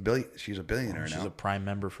 She's a billionaire now. She's a prime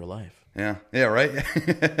member for life. Yeah, right.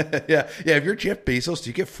 yeah. If you're Jeff Bezos, do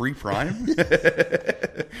you get free Prime,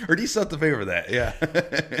 or do you still have to pay for that? Yeah,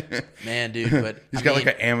 man, dude. But he's got like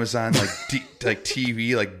an Amazon like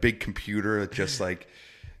TV, like big computer that just like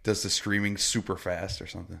does the streaming super fast or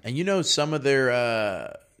something. And some of their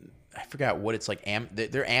I forgot what it's like.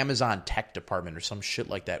 Their Amazon tech department or some shit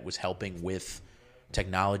like that was helping with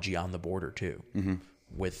technology on the border too,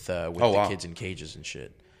 with the kids in cages and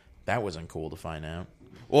shit. That wasn't cool to find out.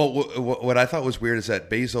 Well, what I thought was weird is that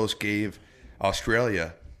Bezos gave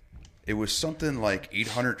Australia, it was something like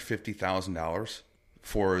 $850,000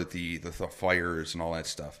 for the fires and all that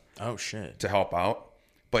stuff. Oh shit! To help out,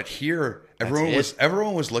 but here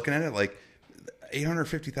everyone was looking at it like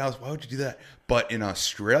 $850,000. Why would you do that? But in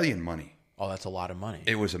Australian money, oh, that's a lot of money.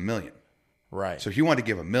 It was $1 million. Right. So he wanted to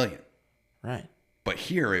give $1 million. Right. But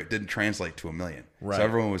here it didn't translate to 1 million. Right. So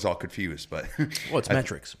everyone was all confused. But Well, it's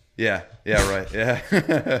metrics. Yeah, right.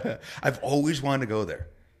 Yeah. I've always wanted to go there.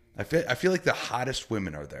 I feel like the hottest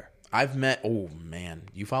women are there. I've met. Oh man,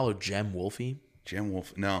 you follow Jem Wolfe? Jem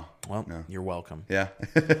Wolfe? No. Well, no. you're welcome. Yeah.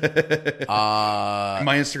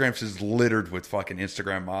 My Instagram is littered with fucking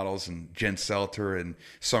Instagram models and Jen Selter and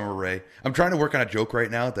Summer Rae. I'm trying to work on a joke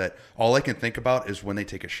right now that all I can think about is when they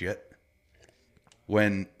take a shit.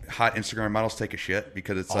 When hot Instagram models take a shit,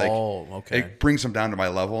 because it's like, okay, it brings them down to my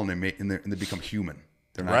level, and they become human.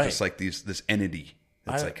 They're not just like this entity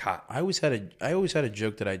that's like hot. I always had a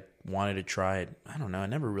joke that I wanted to try it. I don't know. It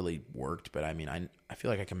never really worked, but I mean, I feel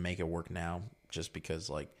like I can make it work now, just because,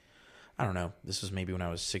 like, I don't know. This was maybe when I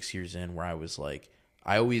was 6 years in, where I was like,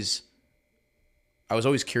 I was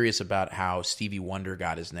always curious about how Stevie Wonder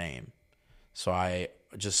got his name. So I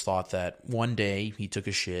just thought that one day he took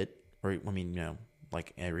a shit, or I mean,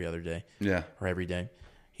 like every other day, or every day.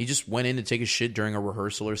 He just went in to take a shit during a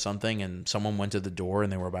rehearsal or something, and someone went to the door, and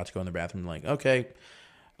they were about to go in the bathroom. Like, okay,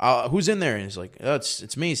 who's in there? And he's like, oh,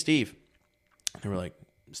 it's me, Steve. And they were like,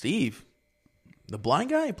 Steve, the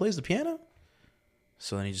blind guy who plays the piano?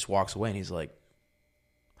 So then he just walks away, and he's like,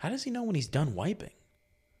 how does he know when he's done wiping?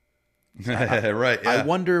 So right. Yeah. I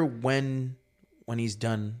wonder when he's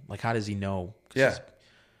done. Like, how does he know? Yeah.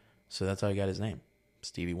 So that's how he got his name,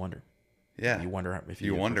 Stevie Wonder. Yeah. You wonder if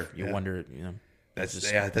you wonder. You wonder. That's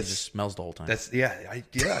it just smells the whole time.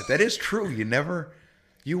 That is true.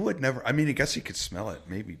 You would never. I mean, I guess you could smell it,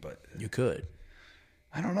 maybe, but you could.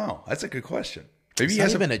 I don't know. That's a good question. Maybe it's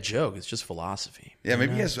not even a joke. It's just philosophy. Yeah,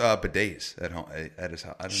 maybe he has bidets at home at his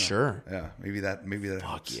house. I don't know. Sure. Yeah, maybe that. Fuck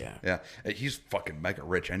helps. yeah. Yeah. He's fucking mega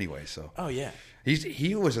rich anyway. So. Oh yeah.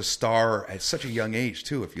 He was a star at such a young age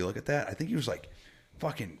too. If you look at that, I think he was like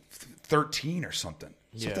fucking 13 or something.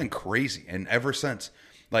 Something crazy. And ever since,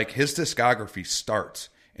 like, his discography starts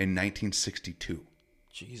in 1962.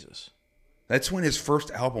 Jesus. That's when his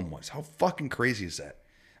first album was. How fucking crazy is that?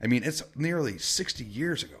 I mean, it's nearly 60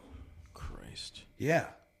 years ago. Christ. Yeah.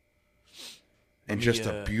 And just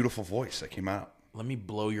a beautiful voice that came out. Let me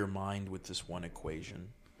blow your mind with this one equation.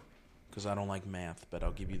 Because I don't like math, but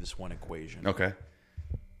I'll give you this one equation. Okay.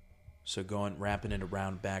 So wrapping it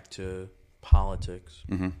around back to politics.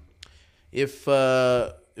 Mm-hmm. If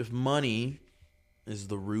money is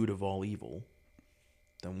the root of all evil,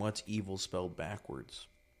 then what's evil spelled backwards?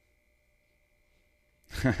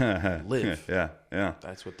 Live. Yeah.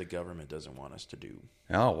 That's what the government doesn't want us to do.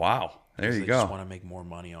 Oh, wow. There you go. They just want to make more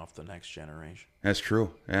money off the next generation. That's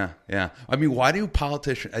true. Yeah. I mean, why do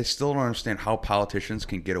politicians... I still don't understand how politicians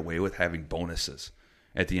can get away with having bonuses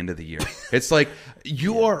at the end of the year. It's like,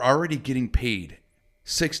 you are already getting paid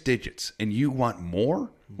 6 digits, and you want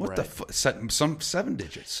more? What the fuck? Some 7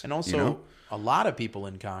 digits. And also, a lot of people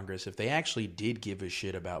in Congress, if they actually did give a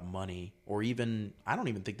shit about money, or even, I don't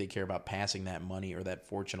even think they care about passing that money or that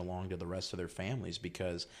fortune along to the rest of their families,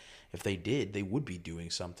 because if they did, they would be doing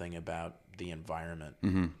something about the environment.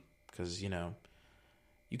 Because,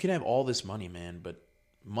 you can have all this money, man, but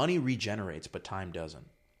money regenerates, but time doesn't.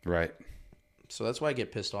 Right. So that's why I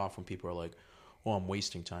get pissed off when people are like, oh, I'm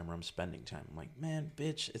wasting time or I'm spending time. I'm like, man,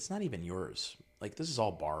 bitch, it's not even yours. Like, this is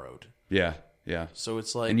all borrowed. Yeah. So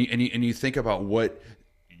it's like... And you think about what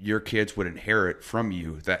your kids would inherit from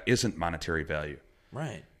you that isn't monetary value.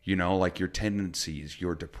 Right. Like your tendencies,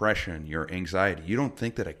 your depression, your anxiety. You don't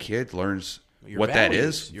think that a kid learns your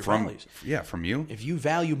values, that is from you? If you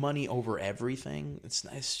value money over everything, it's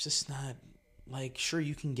just not... Like, sure,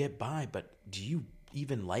 you can get by, but do you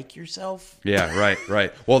even like yourself? Yeah,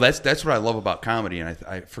 right. Well, that's what I love about comedy, and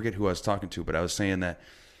I forget who I was talking to, but I was saying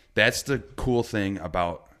that's the cool thing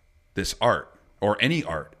about this art, or any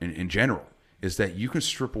art in general, is that you can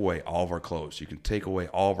strip away all of our clothes. You can take away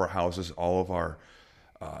all of our houses, all of our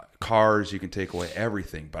cars. You can take away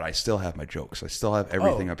everything, but I still have my jokes. I still have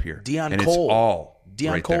everything up here. Dion and Cole. It's all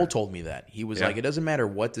Dion right Cole there. told me that. He was like, it doesn't matter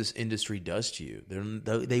what this industry does to you.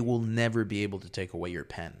 They will never be able to take away your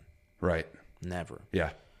pen. Right. Never.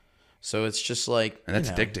 Yeah. So it's just like... And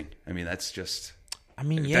that's addicting. I mean, that's just... I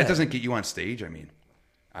mean, That doesn't get you on stage. I mean,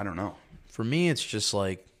 I don't know. For me, it's just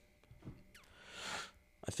like...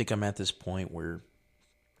 I think I'm at this point where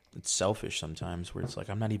it's selfish sometimes, where it's like,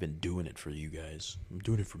 I'm not even doing it for you guys. I'm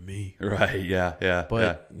doing it for me. Right, yeah.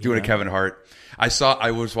 But, doing a Kevin Hart.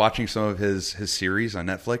 I was watching some of his series on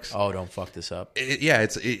Netflix. Oh, don't fuck this up.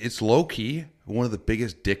 It's low-key one of the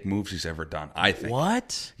biggest dick moves he's ever done, I think.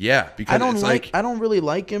 What? Yeah, because I don't really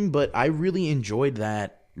like him, but I really enjoyed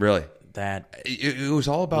that. Really? That it was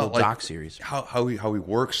all about like doc series. How he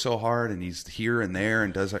works so hard, and he's here and there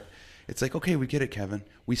and does it. It's like, okay, we get it, Kevin.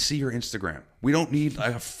 We see your Instagram. We don't need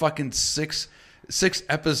a fucking 6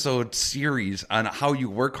 6-episode series on how you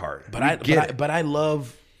work hard. But I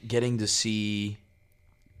love getting to see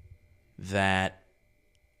that,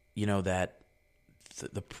 that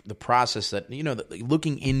the process that,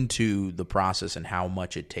 looking into the process and how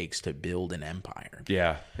much it takes to build an empire.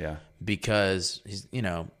 Yeah, yeah. Because,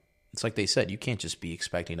 it's like they said, you can't just be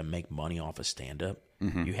expecting to make money off of stand-up.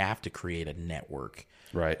 Mm-hmm. You have to create a network.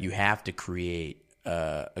 Right. You have to create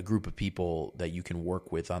a group of people that you can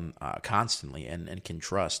work with on constantly and can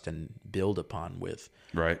trust and build upon with.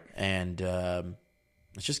 Right. And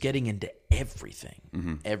it's just getting into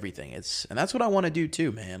everything, everything. And that's what I want to do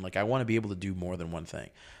too, man. Like I want to be able to do more than one thing.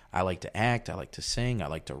 I like to act. I like to sing. I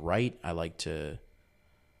like to write. And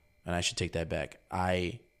I should take that back.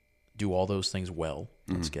 I do all those things well.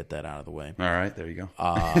 Let's get that out of the way. All right, there you go.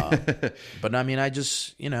 But I mean, I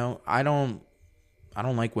just, I don't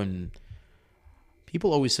like when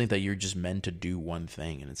people always think that you're just meant to do one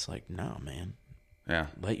thing, and it's like, no, man. Yeah.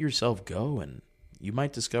 Let yourself go, and you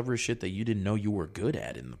might discover shit that you didn't know you were good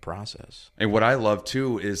at in the process. And what I love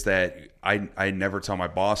too is that I never tell my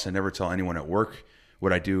boss, I never tell anyone at work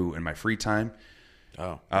what I do in my free time.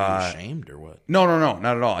 Oh, are you ashamed or what? No,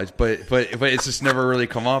 not at all. But it's just never really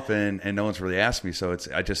come up, and no one's really asked me. So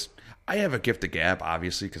I have a gift of gab,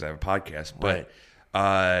 obviously, because I have a podcast. But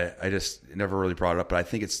Right. I just never really brought it up. But I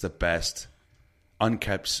think it's the best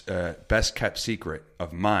kept secret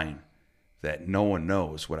of mine that no one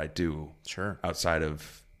knows what I do. Sure. Outside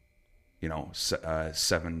of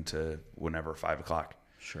 7 to whenever 5 o'clock.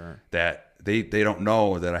 Sure. That they don't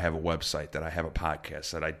know that I have a website, that I have a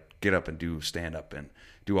podcast, that I get up and do stand up and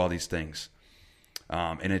do all these things.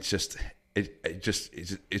 And it's just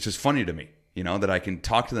funny to me, that I can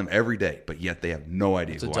talk to them every day, but yet they have no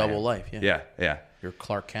idea. It's a double life. Yeah. Yeah. You're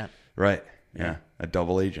Clark Kent. Right. Yeah. A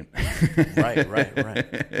double agent.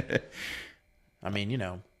 Right. I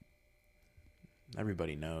mean,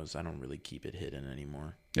 everybody knows I don't really keep it hidden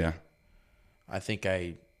anymore. Yeah. I think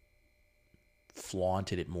I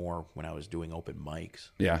flaunted it more when I was doing open mics.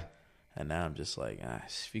 Yeah. And now I'm just like,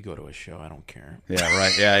 if you go to a show, I don't care. Yeah,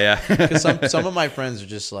 right. Yeah. Because some of my friends are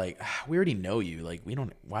just like, we already know you. Like,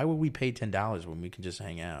 why would we pay $10 when we can just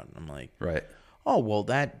hang out? And I'm like, right. Oh, well,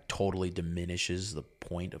 that totally diminishes the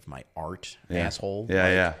point of my art, asshole.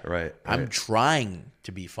 Yeah, right. I'm trying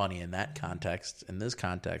to be funny in that context. In this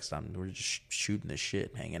context, we're just shooting the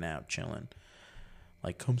shit, hanging out, chilling.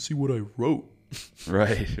 Like, come see what I wrote.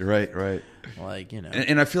 Right. Like,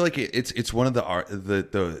 and I feel like it's one of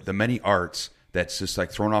the many arts that's just like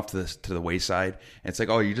thrown off to the wayside. And it's like,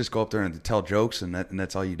 oh, you just go up there and tell jokes, and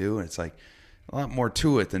that's all you do. And it's like a lot more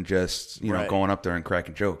to it than just going up there and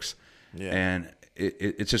cracking jokes. Yeah. And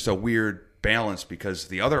it's just a weird balance, because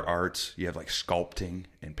the other arts, you have like sculpting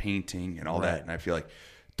and painting and all that, and I feel like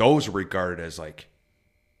those are regarded as like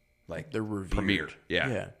they're revered. Premier.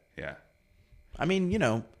 Yeah. I mean,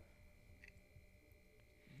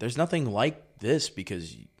 there's nothing like this,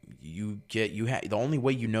 because the only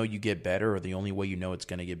way you get better, or the only way it's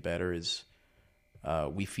going to get better, is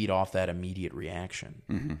we feed off that immediate reaction.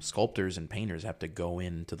 Mm-hmm. Sculptors and painters have to go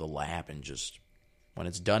into the lab and just, when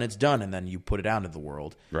it's done, and then you put it out into the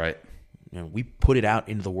world. Right. We put it out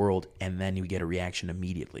into the world, and then you get a reaction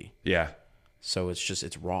immediately. Yeah. So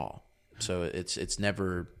it's raw. So it's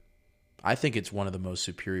never. I think it's one of the most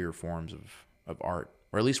superior forms of art,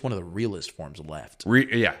 or at least one of the realest forms left.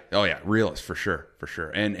 Yeah. Oh yeah, realist for sure.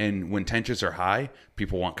 And when tensions are high,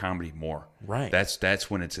 people want comedy more. Right. That's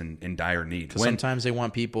when it's in dire need. Because sometimes they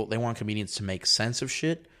want comedians to make sense of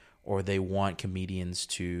shit, or they want comedians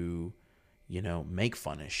to, make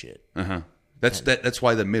fun of shit. Uh-huh. That's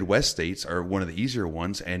why the Midwest states are one of the easier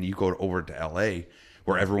ones, and you go over to LA,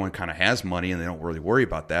 where everyone kind of has money and they don't really worry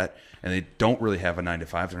about that, and they don't really have a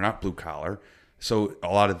 9-to-5. They're not blue collar, so a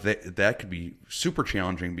lot of that could be super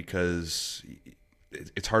challenging, because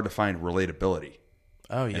it's hard to find relatability.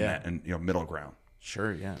 Oh yeah, and middle ground.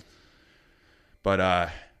 Sure, yeah. But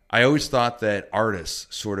I always thought that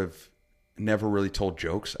artists sort of never really told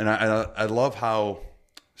jokes, and I love how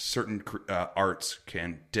certain arts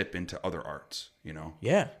can dip into other arts,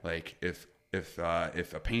 Yeah. Like if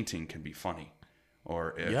a painting can be funny,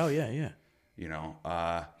 or if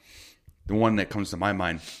the one that comes to my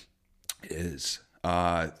mind is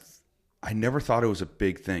I never thought it was a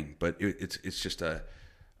big thing, but it's just a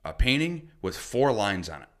painting with 4 lines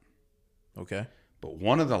on it. Okay. But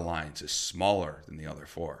one of the lines is smaller than the other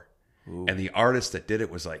 4. Ooh. And the artist that did it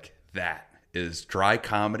was like, that is dry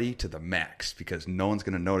comedy to the max, because no one's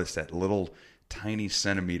going to notice that little tiny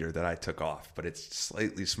centimeter that I took off, but it's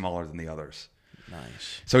slightly smaller than the others.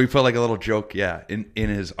 Nice. So he put like a little joke, in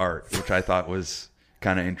his art, which I thought was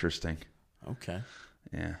kind of interesting. Okay.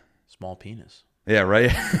 Yeah. Small penis. Yeah, right.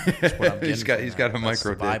 That's what I'm getting. he's got a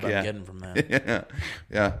micro the vibe dick. Yeah. I'm getting from that.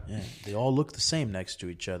 Yeah. They all look the same next to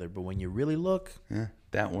each other, but when you really look,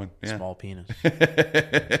 That one. Yeah. small penis.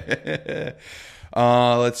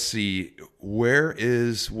 Let's see. Where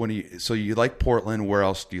is so you like Portland? Where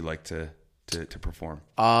else do you like to perform?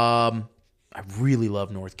 I really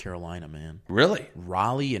love North Carolina, man. Really?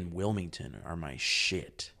 Raleigh and Wilmington are my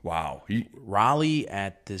shit. Wow. Raleigh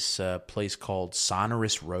at this place called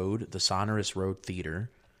Sonorous Road, the Sonorous Road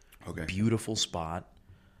Theater. Okay. Beautiful spot.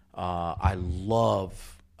 I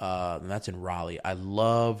love, and that's in Raleigh. I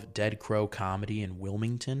love Dead Crow Comedy in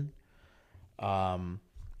Wilmington.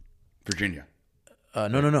 Virginia. No.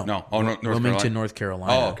 No. Oh, no. Wilmington, North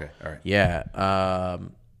Carolina. Oh, okay. All right. Yeah.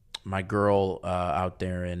 My girl out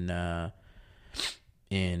there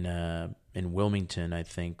in Wilmington, I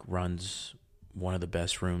think, runs one of the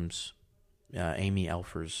best rooms. Amy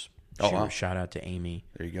Elfers. Oh, wow. Shout out to Amy.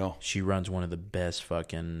 There you go. She runs one of the best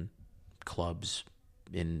fucking clubs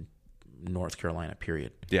in North Carolina,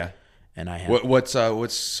 period. Yeah. And I have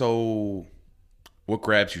what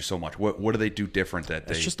grabs you so much? What do they do different that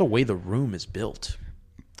they? It's just the way the room is built.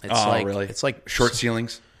 It's really? It's like short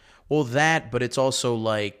ceilings. Well, that, but it's also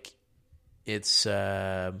like it's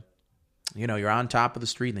you're on top of the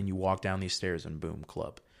street and then you walk down these stairs and boom,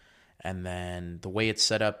 club. And then the way it's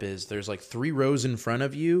set up is there's like 3 rows in front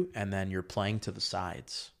of you and then you're playing to the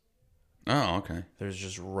sides. Oh, okay. There's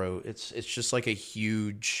just it's just like a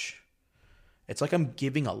huge. It's like I'm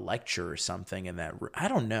giving a lecture or something in that room. I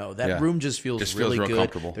don't know. That room just feels really real good.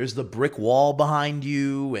 Comfortable. There's the brick wall behind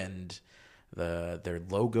you and their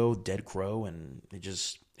logo, Dead Crow, and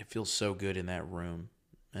it feels so good in that room.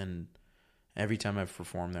 And every time I've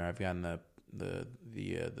performed there, I've gotten the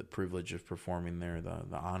privilege of performing there,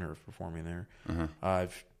 the honor of performing there. Uh-huh.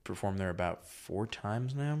 I've performed there about 4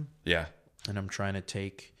 times now. Yeah. And I'm trying to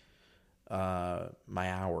take my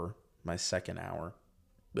second hour.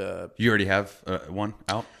 You already have one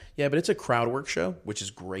out? Yeah, but it's a crowd work show, which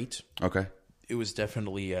is great. Okay. It was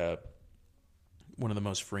definitely one of the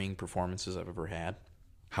most freeing performances I've ever had.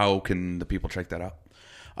 How can the people check that out?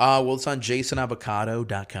 Well, it's on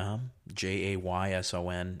JaysonAvocado.com,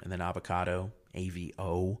 JAYSON, and then avocado,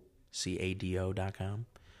 AVOCADO.com.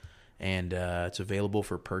 And it's available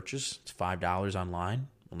for purchase. It's $5 online,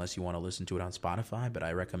 unless you want to listen to it on Spotify. But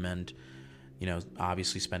I recommend,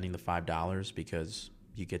 obviously spending the $5 because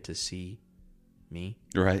you get to see me.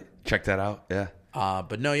 Right. Check that out. Yeah.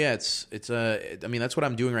 But no, yeah, that's what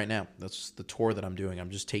I'm doing right now. That's the tour that I'm doing.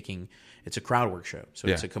 It's a crowd work show. So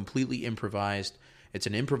it's a completely improvised, it's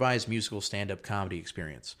an improvised musical stand-up comedy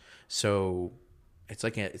experience. So it's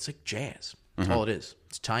like jazz. That's all it is.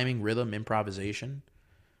 It's timing, rhythm, improvisation.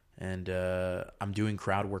 And I'm doing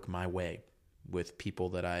crowd work my way with people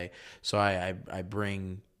that I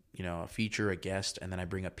bring, a feature, a guest, and then I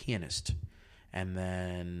bring a pianist. And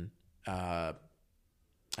then at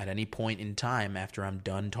any point in time after I'm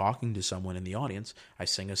done talking to someone in the audience, I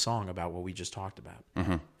sing a song about what we just talked about.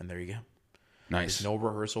 Mm-hmm. And there you go. Nice. There's no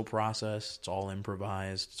rehearsal process. It's all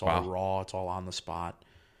improvised. It's all raw. It's all on the spot.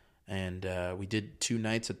 And we did 2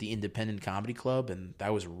 nights at the Independent Comedy Club, and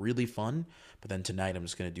that was really fun. But then tonight I'm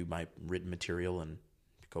just going to do my written material and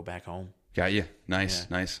go back home. Got you. Nice,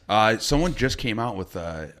 nice. Someone just came out with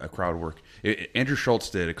a crowd work. Andrew Schultz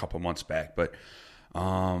did a couple months back, but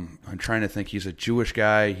I'm trying to think. He's a Jewish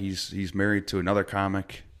guy. He's married to another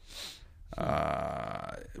comic.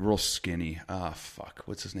 Real skinny. Fuck.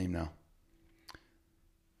 What's his name now?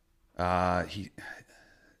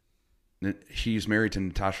 He's married to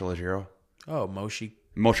Natasha Leggero. Oh, Moshe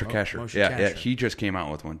Kasher. Yeah. Kasher. He just came out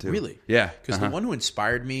with one too. Really? Yeah. Because the one who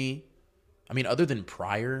inspired me, other than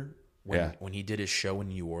Pryor, when he did his show in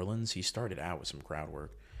New Orleans, he started out with some crowd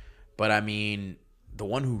work. But the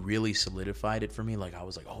one who really solidified it for me, I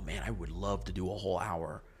was like, oh man, I would love to do a whole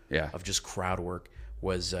hour of just crowd work,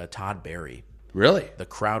 was Todd Barry. Really? The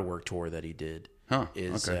crowd work tour that he did.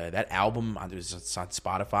 Is that album? It's on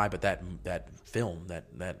Spotify, but that film, that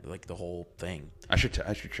like the whole thing. I should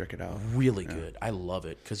check it out. Really good. I love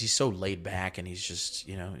it because he's so laid back and he's just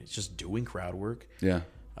he's just doing crowd work. Yeah.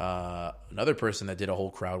 Another person that did a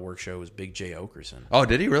whole crowd work show was Big J Okerson. Oh,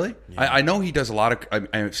 did he really? Yeah. I know he does a lot of.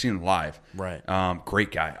 I've seen him live. Right.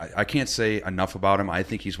 Great guy. I can't say enough about him. I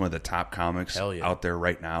think he's one of the top comics out there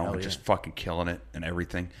right now. Just fucking killing it and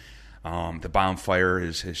everything. The Bonfire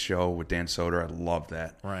is his show with Dan Soder. I love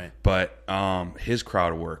that. Right. But his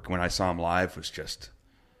crowd work, when I saw him live, was just,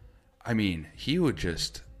 he would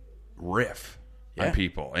just riff on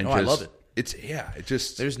people. And I love it.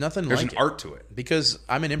 There's nothing there's like an art to it. Because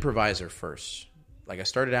I'm an improviser first. like I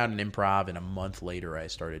started out in improv, and a month later I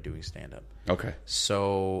started doing stand up. Okay.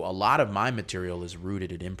 So a lot of my material is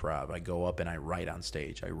rooted in improv. I go up and I write on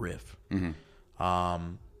stage. I riff. I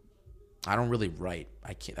don't really write.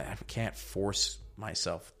 I can't force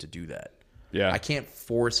myself to do that. Yeah. I can't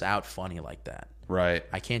force out funny like that. Right.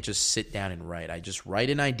 I can't just sit down and write. I just write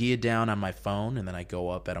an idea down on my phone, and then I go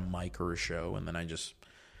up at a mic or a show, and then I just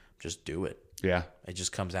do it. Yeah. It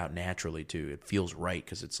just comes out naturally too. It feels right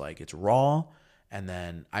because it's like it's raw, and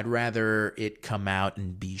then I'd rather it come out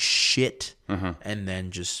and be shit, and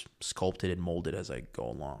then just sculpt it and mold it as I go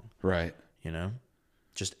along. Right. You know,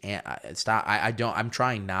 just stop. I don't. I'm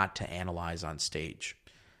trying not to analyze on stage,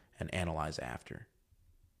 and analyze after.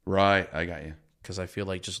 Right. I got you. Because I feel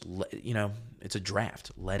like just it's a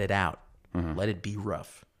draft. Let it out. Let it be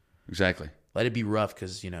rough. Exactly. Let it be rough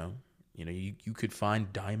because you could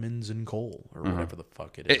find diamonds in coal or whatever the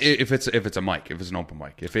fuck it is. If it's a mic, if it's an open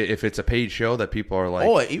mic, if it's a paid show that people are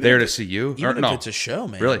like there to see you, even if it's a show,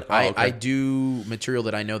 man. Really, I do material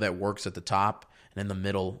that I know that works at the top and in the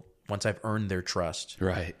middle. Once I've earned their trust,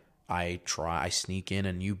 right? I sneak in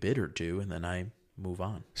a new bit or two, and then I move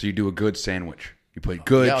on. So you do a good sandwich. You put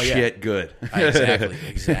good shit good.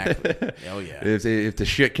 Exactly. Oh, yeah. If the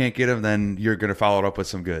shit can't get them, then you're going to follow it up with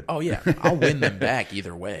some good. Oh, yeah. I'll win them back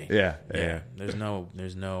either way. Yeah. There's no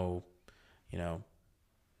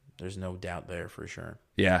doubt there for sure.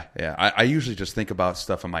 Yeah. I usually just think about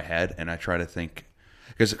stuff in my head, and I try to think.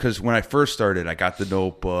 Because when I first started, I got the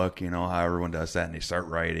notebook, how everyone does that, and they start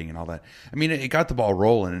writing and all that. I mean, it got the ball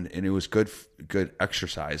rolling, and it was good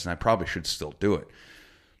exercise, and I probably should still do it.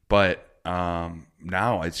 But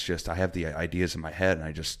now it's just I have the ideas in my head, and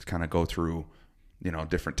I just kind of go through,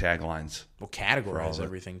 different taglines. Well, categorize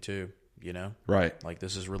everything too, Right. Like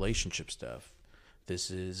this is relationship stuff.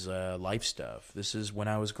 This is life stuff. This is when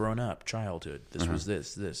I was growing up, childhood. This was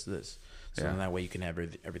this. So then that way you can have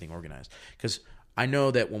everything organized. Because I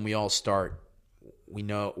know that when we all start,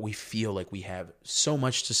 we feel like we have so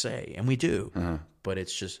much to say, and we do. But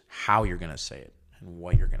it's just how you're going to say it and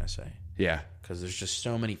what you're going to say. Yeah. Because there's just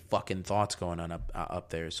so many fucking thoughts going on up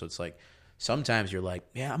there. So it's like sometimes you're like,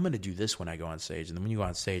 yeah, I'm going to do this when I go on stage. And then when you go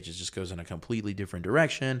on stage, it just goes in a completely different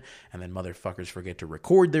direction. And then motherfuckers forget to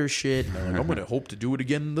record their shit. And they're like, I'm going to hope to do it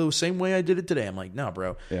again the same way I did it today. I'm like, no,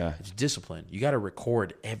 bro. Yeah. It's discipline. You got to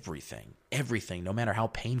record everything, no matter how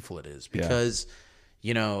painful it is. Because,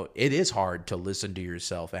 it is hard to listen to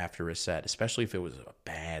yourself after a set, especially if it was a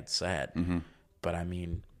bad set. But I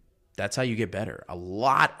mean, that's how you get better. A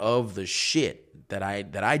lot of the shit that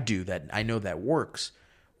I do that I know that works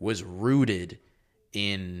was rooted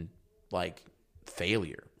in like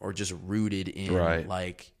failure or just rooted in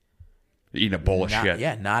like eating a bowl of shit.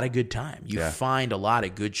 Yeah, not a good time. You find a lot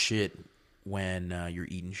of good shit when you're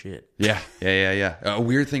eating shit. Yeah. A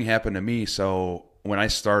weird thing happened to me. So when I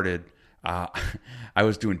started, I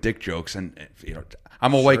was doing dick jokes, and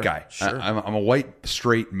I'm a white guy. Sure. I'm a white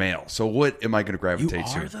straight male. So what am I going to gravitate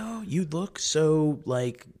to? You are though. You look so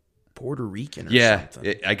like Puerto Rican or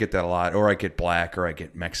something. I get that a lot. Or I get black, or I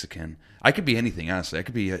get Mexican. I could be anything, honestly. I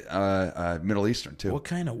could be Middle Eastern too. What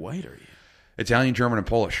kind of white are you? Italian, German, and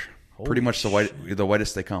Polish. Pretty much the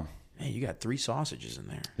whitest they come. Man, you got 3 sausages in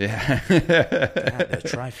there. Yeah. God, the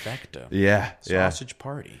trifecta. Yeah. Sausage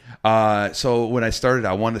party. So when I started,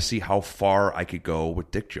 I wanted to see how far I could go with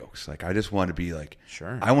dick jokes. Like, I just wanted to be like,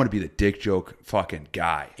 I want to be the dick joke fucking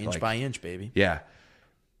guy. Inch by inch, baby. Yeah.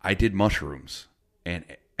 I did mushrooms. And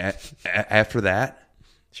after that,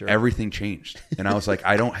 everything changed. And I was like,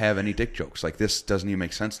 I don't have any dick jokes. Like, this doesn't even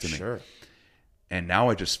make sense to me. Sure. And now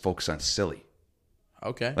I just focus on silly.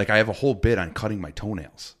 Okay. Like, I have a whole bit on cutting my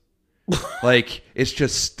toenails. Like, it's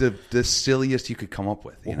just the silliest you could come up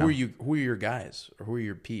with. Well, who are your guys, or who are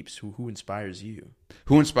your peeps? Who inspires you?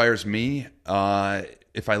 Who inspires me?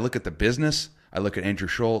 If I look at the business, I look at Andrew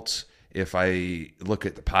Schultz. If I look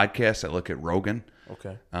at the podcast, I look at Rogan.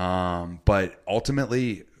 Okay. But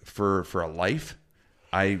ultimately, for a life,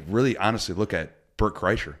 I really honestly look at Bert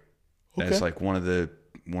Kreischer as like one of the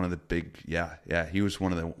big he was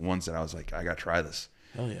one of the ones that I was like, I got to try this.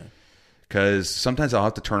 Hell yeah. Because sometimes I'll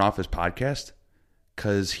have to turn off his podcast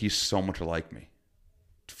because he's so much like me.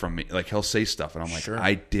 From me, like, he'll say stuff and I'm like,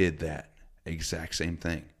 I did that exact same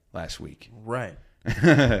thing last week. Right.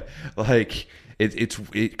 Like,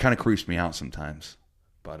 it kind of creeps me out sometimes.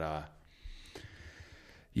 But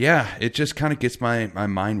it just kind of gets my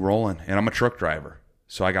mind rolling. And I'm a truck driver,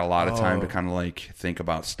 so I got a lot of time to kind of like think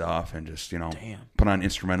about stuff and just put on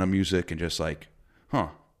instrumental music and just like,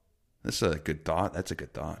 this is a good thought. That's a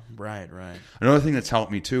good thought. Right. Another thing that's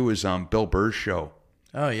helped me too is Bill Burr's show.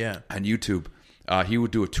 Oh, yeah. On YouTube. He would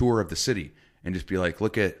do a tour of the city, and just be like,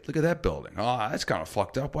 look at that building. Oh, that's kind of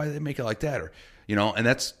fucked up. Why did they make it like that? Or, you know, and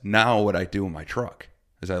that's now what I do in my truck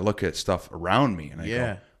is I look at stuff around me and I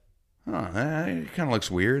go, oh, it kind of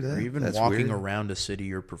looks weird. Or even that's walking weird. around a city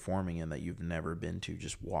you're performing in that you've never been to.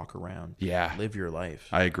 Just walk around. Yeah. Live your life.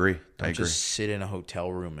 I agree. Don't just sit in a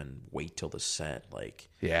hotel room and wait till the set. Like,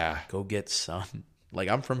 go get sun. Like,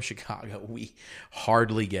 I'm from Chicago. We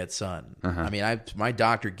hardly get sun. I mean, my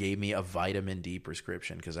doctor gave me a vitamin D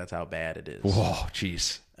prescription because that's how bad it is. Whoa,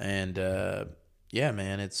 jeez. And, yeah,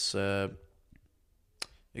 man, it's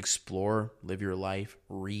explore, live your life,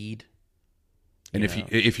 read. And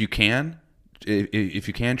if you can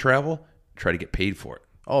travel, try to get paid for it.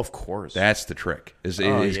 Oh, of course. That's the trick. Is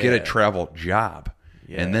get a travel job,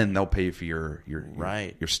 and then they'll pay for your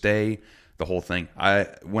stay, the whole thing.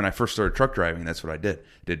 When I first started truck driving, that's what I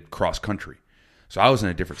did cross country. So I was in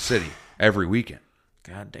a different city every weekend.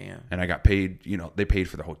 God damn. And I got paid. You know, they paid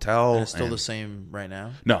for the hotel. And it's still the same right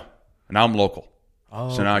now? No, now I'm local.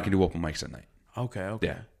 Oh, so now I can do open mics at night. Okay.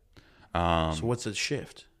 Yeah. So what's the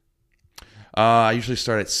shift? I usually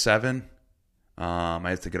start at 7. I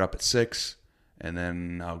have to get up at 6, and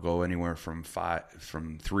then I'll go anywhere from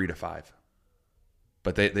 3 to 5.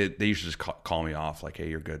 But they usually just call me off like, hey,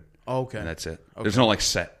 you're good. Okay. And that's it. Okay. There's no like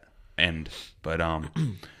set end. But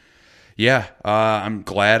yeah, I'm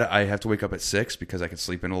glad I have to wake up at 6 because I can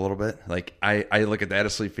sleep in a little bit. Like I look at that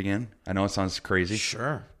as sleeping in. I know it sounds crazy.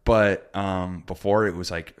 Sure. But before it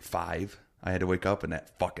was like 5. I had to wake up, and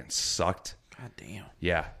that fucking sucked. God damn.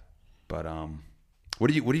 Yeah. But what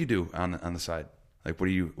do you do on the side? Like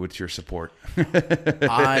what's your support?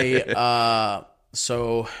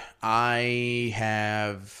 So I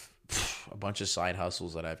have a bunch of side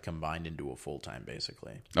hustles that I've combined into a full-time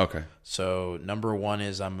basically. Okay. So number one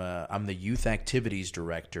is I'm the youth activities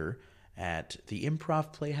director at the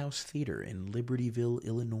Improv Playhouse Theater in Libertyville,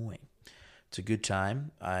 Illinois. It's a good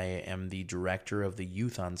time. I am the director of the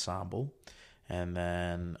youth ensemble. And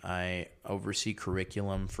then I oversee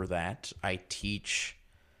curriculum for that. I teach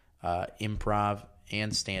improv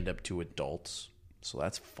and stand-up to adults, so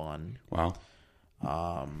that's fun. Wow.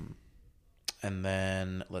 And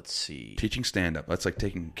then let's see. Teaching stand-up. That's like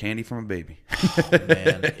taking candy from a baby. Oh,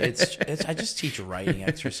 man, it's I just teach writing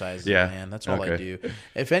exercises, man. That's all I do.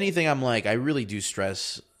 If anything, I'm like, I really do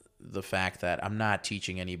stress the fact that I'm not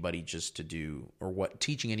teaching anybody just to do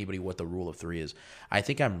teaching anybody what the rule of 3 is. I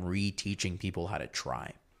think I'm reteaching people how to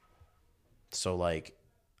try. So like,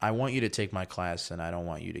 I want you to take my class and I don't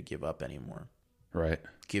want you to give up anymore. Right.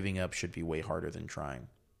 Giving up should be way harder than trying.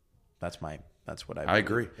 That's what I believe. I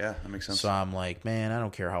agree. Yeah, that makes sense. So I'm like, man, I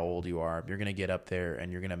don't care how old you are. You're going to get up there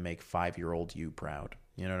and you're going to make 5-year-old you proud.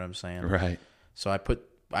 You know what I'm saying? Right. So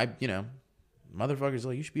motherfuckers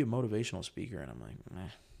like, you should be a motivational speaker. And I'm like, meh.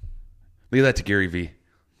 Leave that to Gary Vee.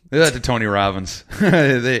 Leave that to Tony Robbins.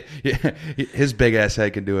 His big ass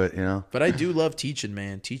head can do it, you know. But I do love teaching,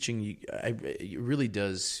 man. Teaching, it really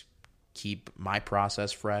does keep my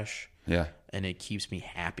process fresh. Yeah. And it keeps me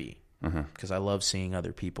happy because I love seeing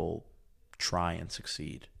other people try and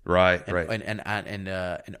succeed. Right.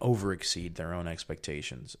 And over exceed their own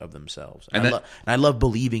expectations of themselves. And I love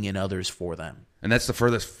believing in others for them. And that's the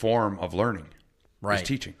furthest form of learning. Right. Is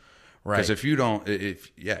teaching. Right. Because if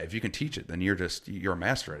you can teach it, then you're a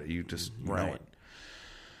master at it. You just know it.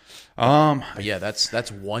 But yeah,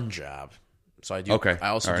 that's one job. So I do. Okay. I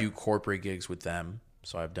also do corporate gigs with them.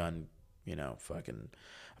 So I've done,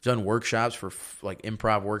 I've done workshops for like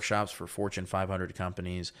improv workshops for Fortune 500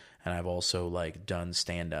 companies, and I've also like done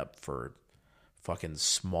stand up for fucking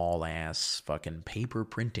small ass fucking paper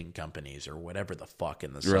printing companies or whatever the fuck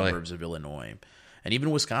in the suburbs of Illinois and even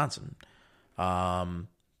Wisconsin.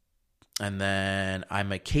 And then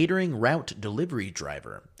I'm a catering route delivery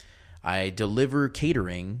driver. I deliver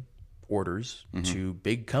catering orders to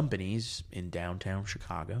big companies in downtown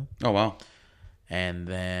Chicago. Oh, wow. And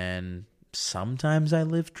then sometimes I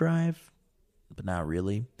Lyft drive, but not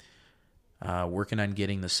really. Working on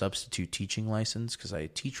getting the substitute teaching license because I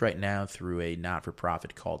teach right now through a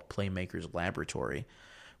not-for-profit called Playmakers Laboratory,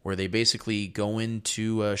 where they basically go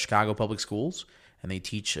into Chicago public schools and they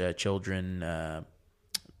teach children...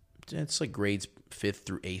 it's like grades 5th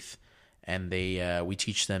through 8th, and we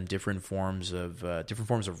teach them different forms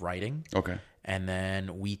of writing. Okay. And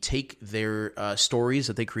then we take their stories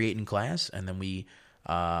that they create in class, and then we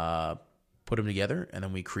put them together, and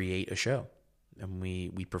then we create a show, and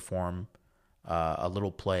we perform a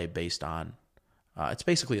little play based on. It's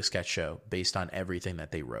basically a sketch show based on everything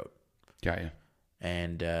that they wrote. Got you.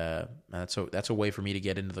 And that's a way for me to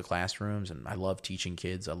get into the classrooms, and I love teaching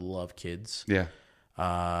kids. I love kids. Yeah.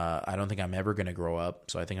 I don't think I'm ever going to grow up,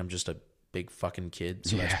 so I think I'm just a big fucking kid,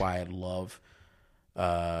 so that's why I love,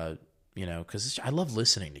 because I love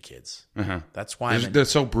listening to kids. That's why they're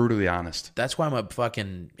so brutally honest. That's why I'm a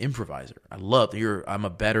fucking improviser. I'm a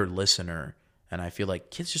better listener, and I feel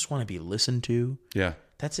like kids just want to be listened to. Yeah,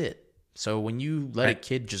 that's it. So when you let a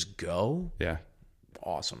kid just go,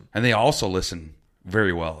 awesome. And they also listen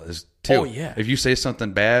very well too. Oh yeah. If you say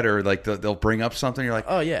something bad or like they'll bring up something, you're like,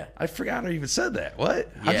 oh yeah, I forgot I even said that.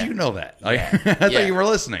 What? How Yeah. did you know that? Yeah. I thought you were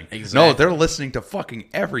listening. Exactly. No, they're listening to fucking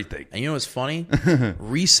everything. And you know what's funny?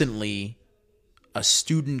 Recently, a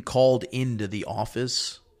student called into the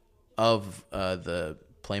office of the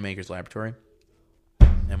Playmakers Laboratory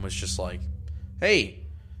and was just like, "Hey,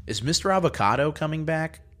 is Mr. Avocado coming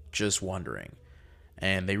back? Just wondering."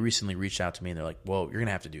 And they recently reached out to me and they're like, "Well, you're going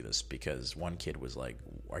to have to do this," because one kid was like,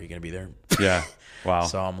 "Are you going to be there?" Yeah. Wow.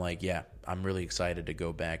 So I'm like, yeah, I'm really excited to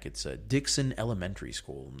go back. It's a Dixon Elementary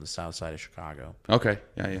School in the south side of Chicago. Okay.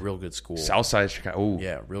 Yeah. Real good school. South side of Chicago. Ooh.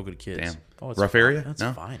 Yeah, real good kids. Damn. Oh, it's rough fine. area? That's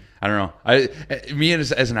No? fine. I don't know. Me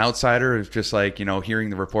as an outsider, it's just like, hearing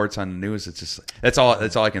the reports on the news, it's just that's all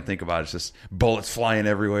I can think about. It's just bullets flying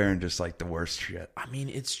everywhere and just like the worst shit. I mean,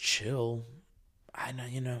 it's chill. I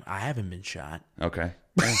know, I haven't been shot. Okay.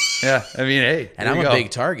 Yeah. I mean, hey. And I'm a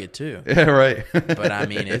big target too. Yeah, right. But I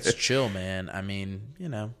mean, it's chill, man. I mean,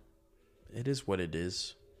 it is what it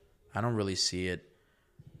is. I don't really see it.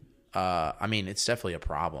 I mean, it's definitely a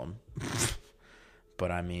problem.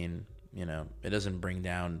 But I mean, it doesn't bring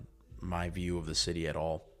down my view of the city at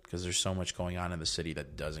all, because there's so much going on in the city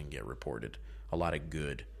that doesn't get reported. A lot of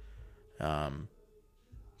good.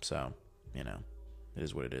 So, it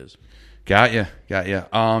is what it is. Got you.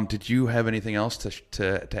 Did you have anything else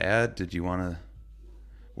to add? Did you want to?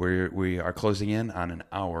 We are closing in on an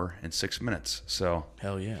hour and 6 minutes. So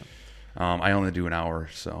hell yeah. I only do an hour,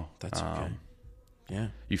 so that's okay. Yeah.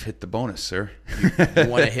 You've hit the bonus, sir. You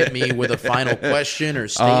want to hit me with a final question or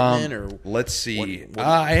statement or? Let's see. What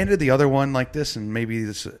I ended the other one like this, and maybe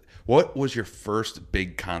this. What was your first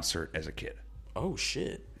big concert as a kid? Oh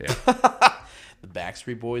shit. Yeah. The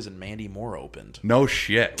Backstreet Boys and Mandy Moore opened. No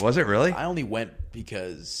shit. Was it really? I only went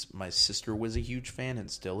because my sister was a huge fan and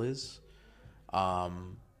still is.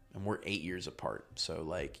 And we're 8 years apart. So,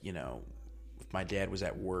 like, if my dad was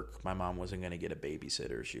at work, my mom wasn't going to get a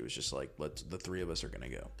babysitter. She was just like, the three of us are going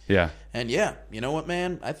to go. Yeah. And yeah, you know what,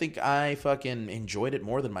 man? I think I fucking enjoyed it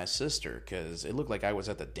more than my sister, because it looked like I was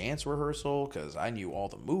at the dance rehearsal because I knew all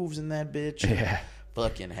the moves in that bitch. Yeah.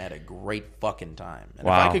 Fucking had a great fucking time. And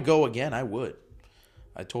Wow. if I could go again, I would.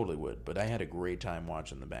 I totally would, but I had a great time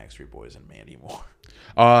watching the Backstreet Boys and Mandy Moore.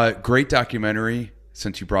 Great documentary,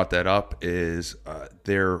 since you brought that up, is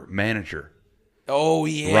their manager. Oh,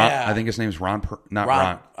 yeah. I think his name's Ron. Something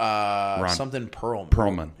Perlman.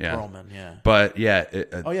 Perlman, yeah. Perlman, yeah. But, yeah.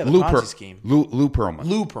 the Lou Ponzi scheme. Lou Perlman.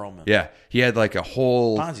 Lou Perlman. Yeah. He had like a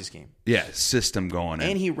whole Ponzi scheme. Yeah, system going in.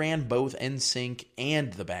 And he ran both NSYNC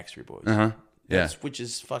and the Backstreet Boys. Uh-huh. Yeah. Which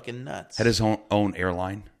is fucking nuts. Had his own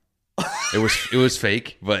airline. It was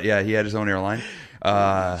fake, but yeah, he had his own airline.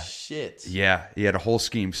 Shit. Yeah, he had a whole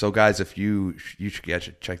scheme. So, guys, if you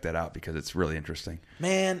should check that out because it's really interesting.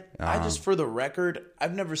 Man, I just, for the record,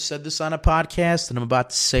 I've never said this on a podcast, and I'm about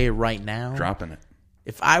to say it right now. Dropping it.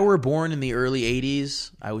 If I were born in the early 80s,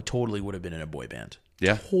 I totally would have been in a boy band.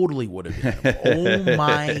 Yeah. Totally would have been. Oh,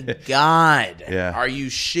 my God. Yeah. Are you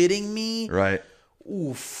shitting me? Right.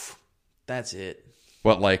 Oof. That's it.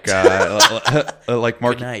 What, like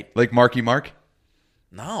Marky, night. like Marky Mark?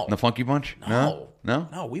 No. The Funky Bunch? No.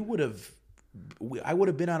 No? We would have. I would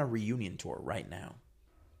have been on a reunion tour right now.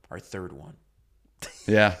 Our third one.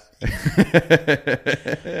 Yeah.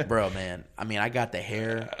 Bro, man. I mean, I got the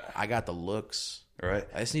hair. I got the looks. Right.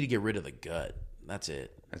 I just need to get rid of the gut. That's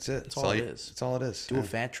it. That's it. That's all it is. That's all it is. Do a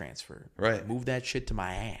fat transfer. Right. Move that shit to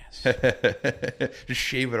my ass. Just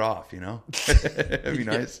shave it off, That'd be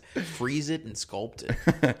nice. Freeze it and sculpt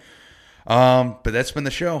it. But that's been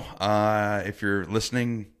the show. If you're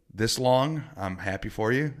listening this long, I'm happy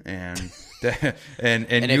for you. And and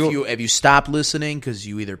if you stop listening because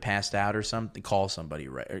you either passed out or something, call somebody.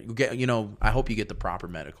 Right? Or I hope you get the proper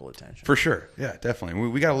medical attention. For sure. Yeah, definitely.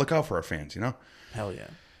 We got to look out for our fans. Hell yeah.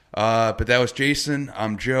 But that was Jason.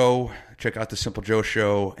 I'm Joe. Check out the Simple Joe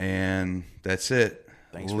Show, and that's it.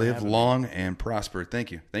 Thanks for Live having long and prosper.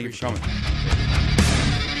 Thank you. Thank you for coming.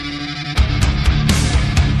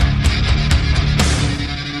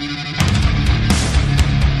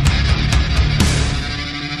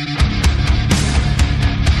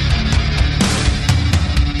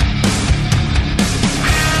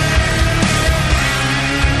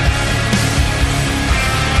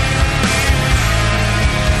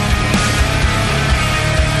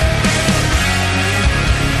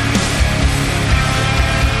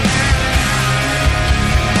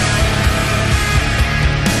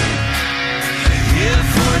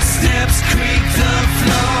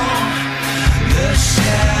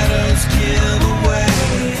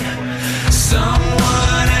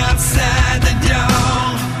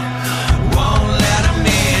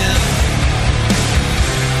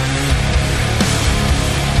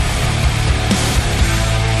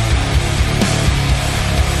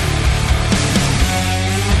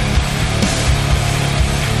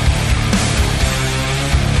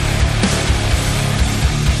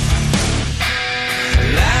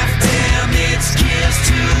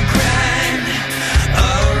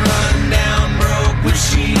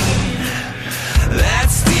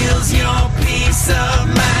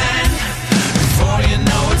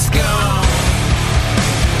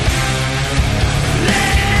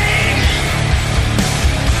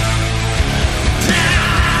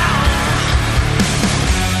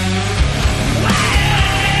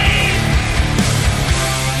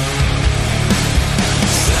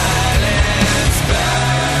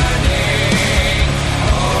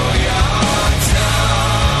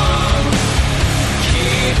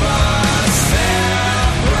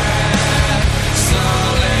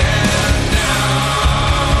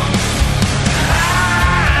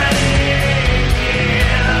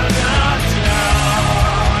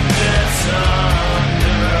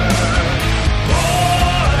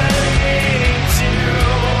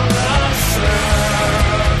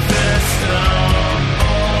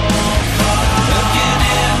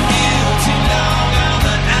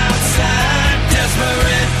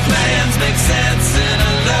 makes sense.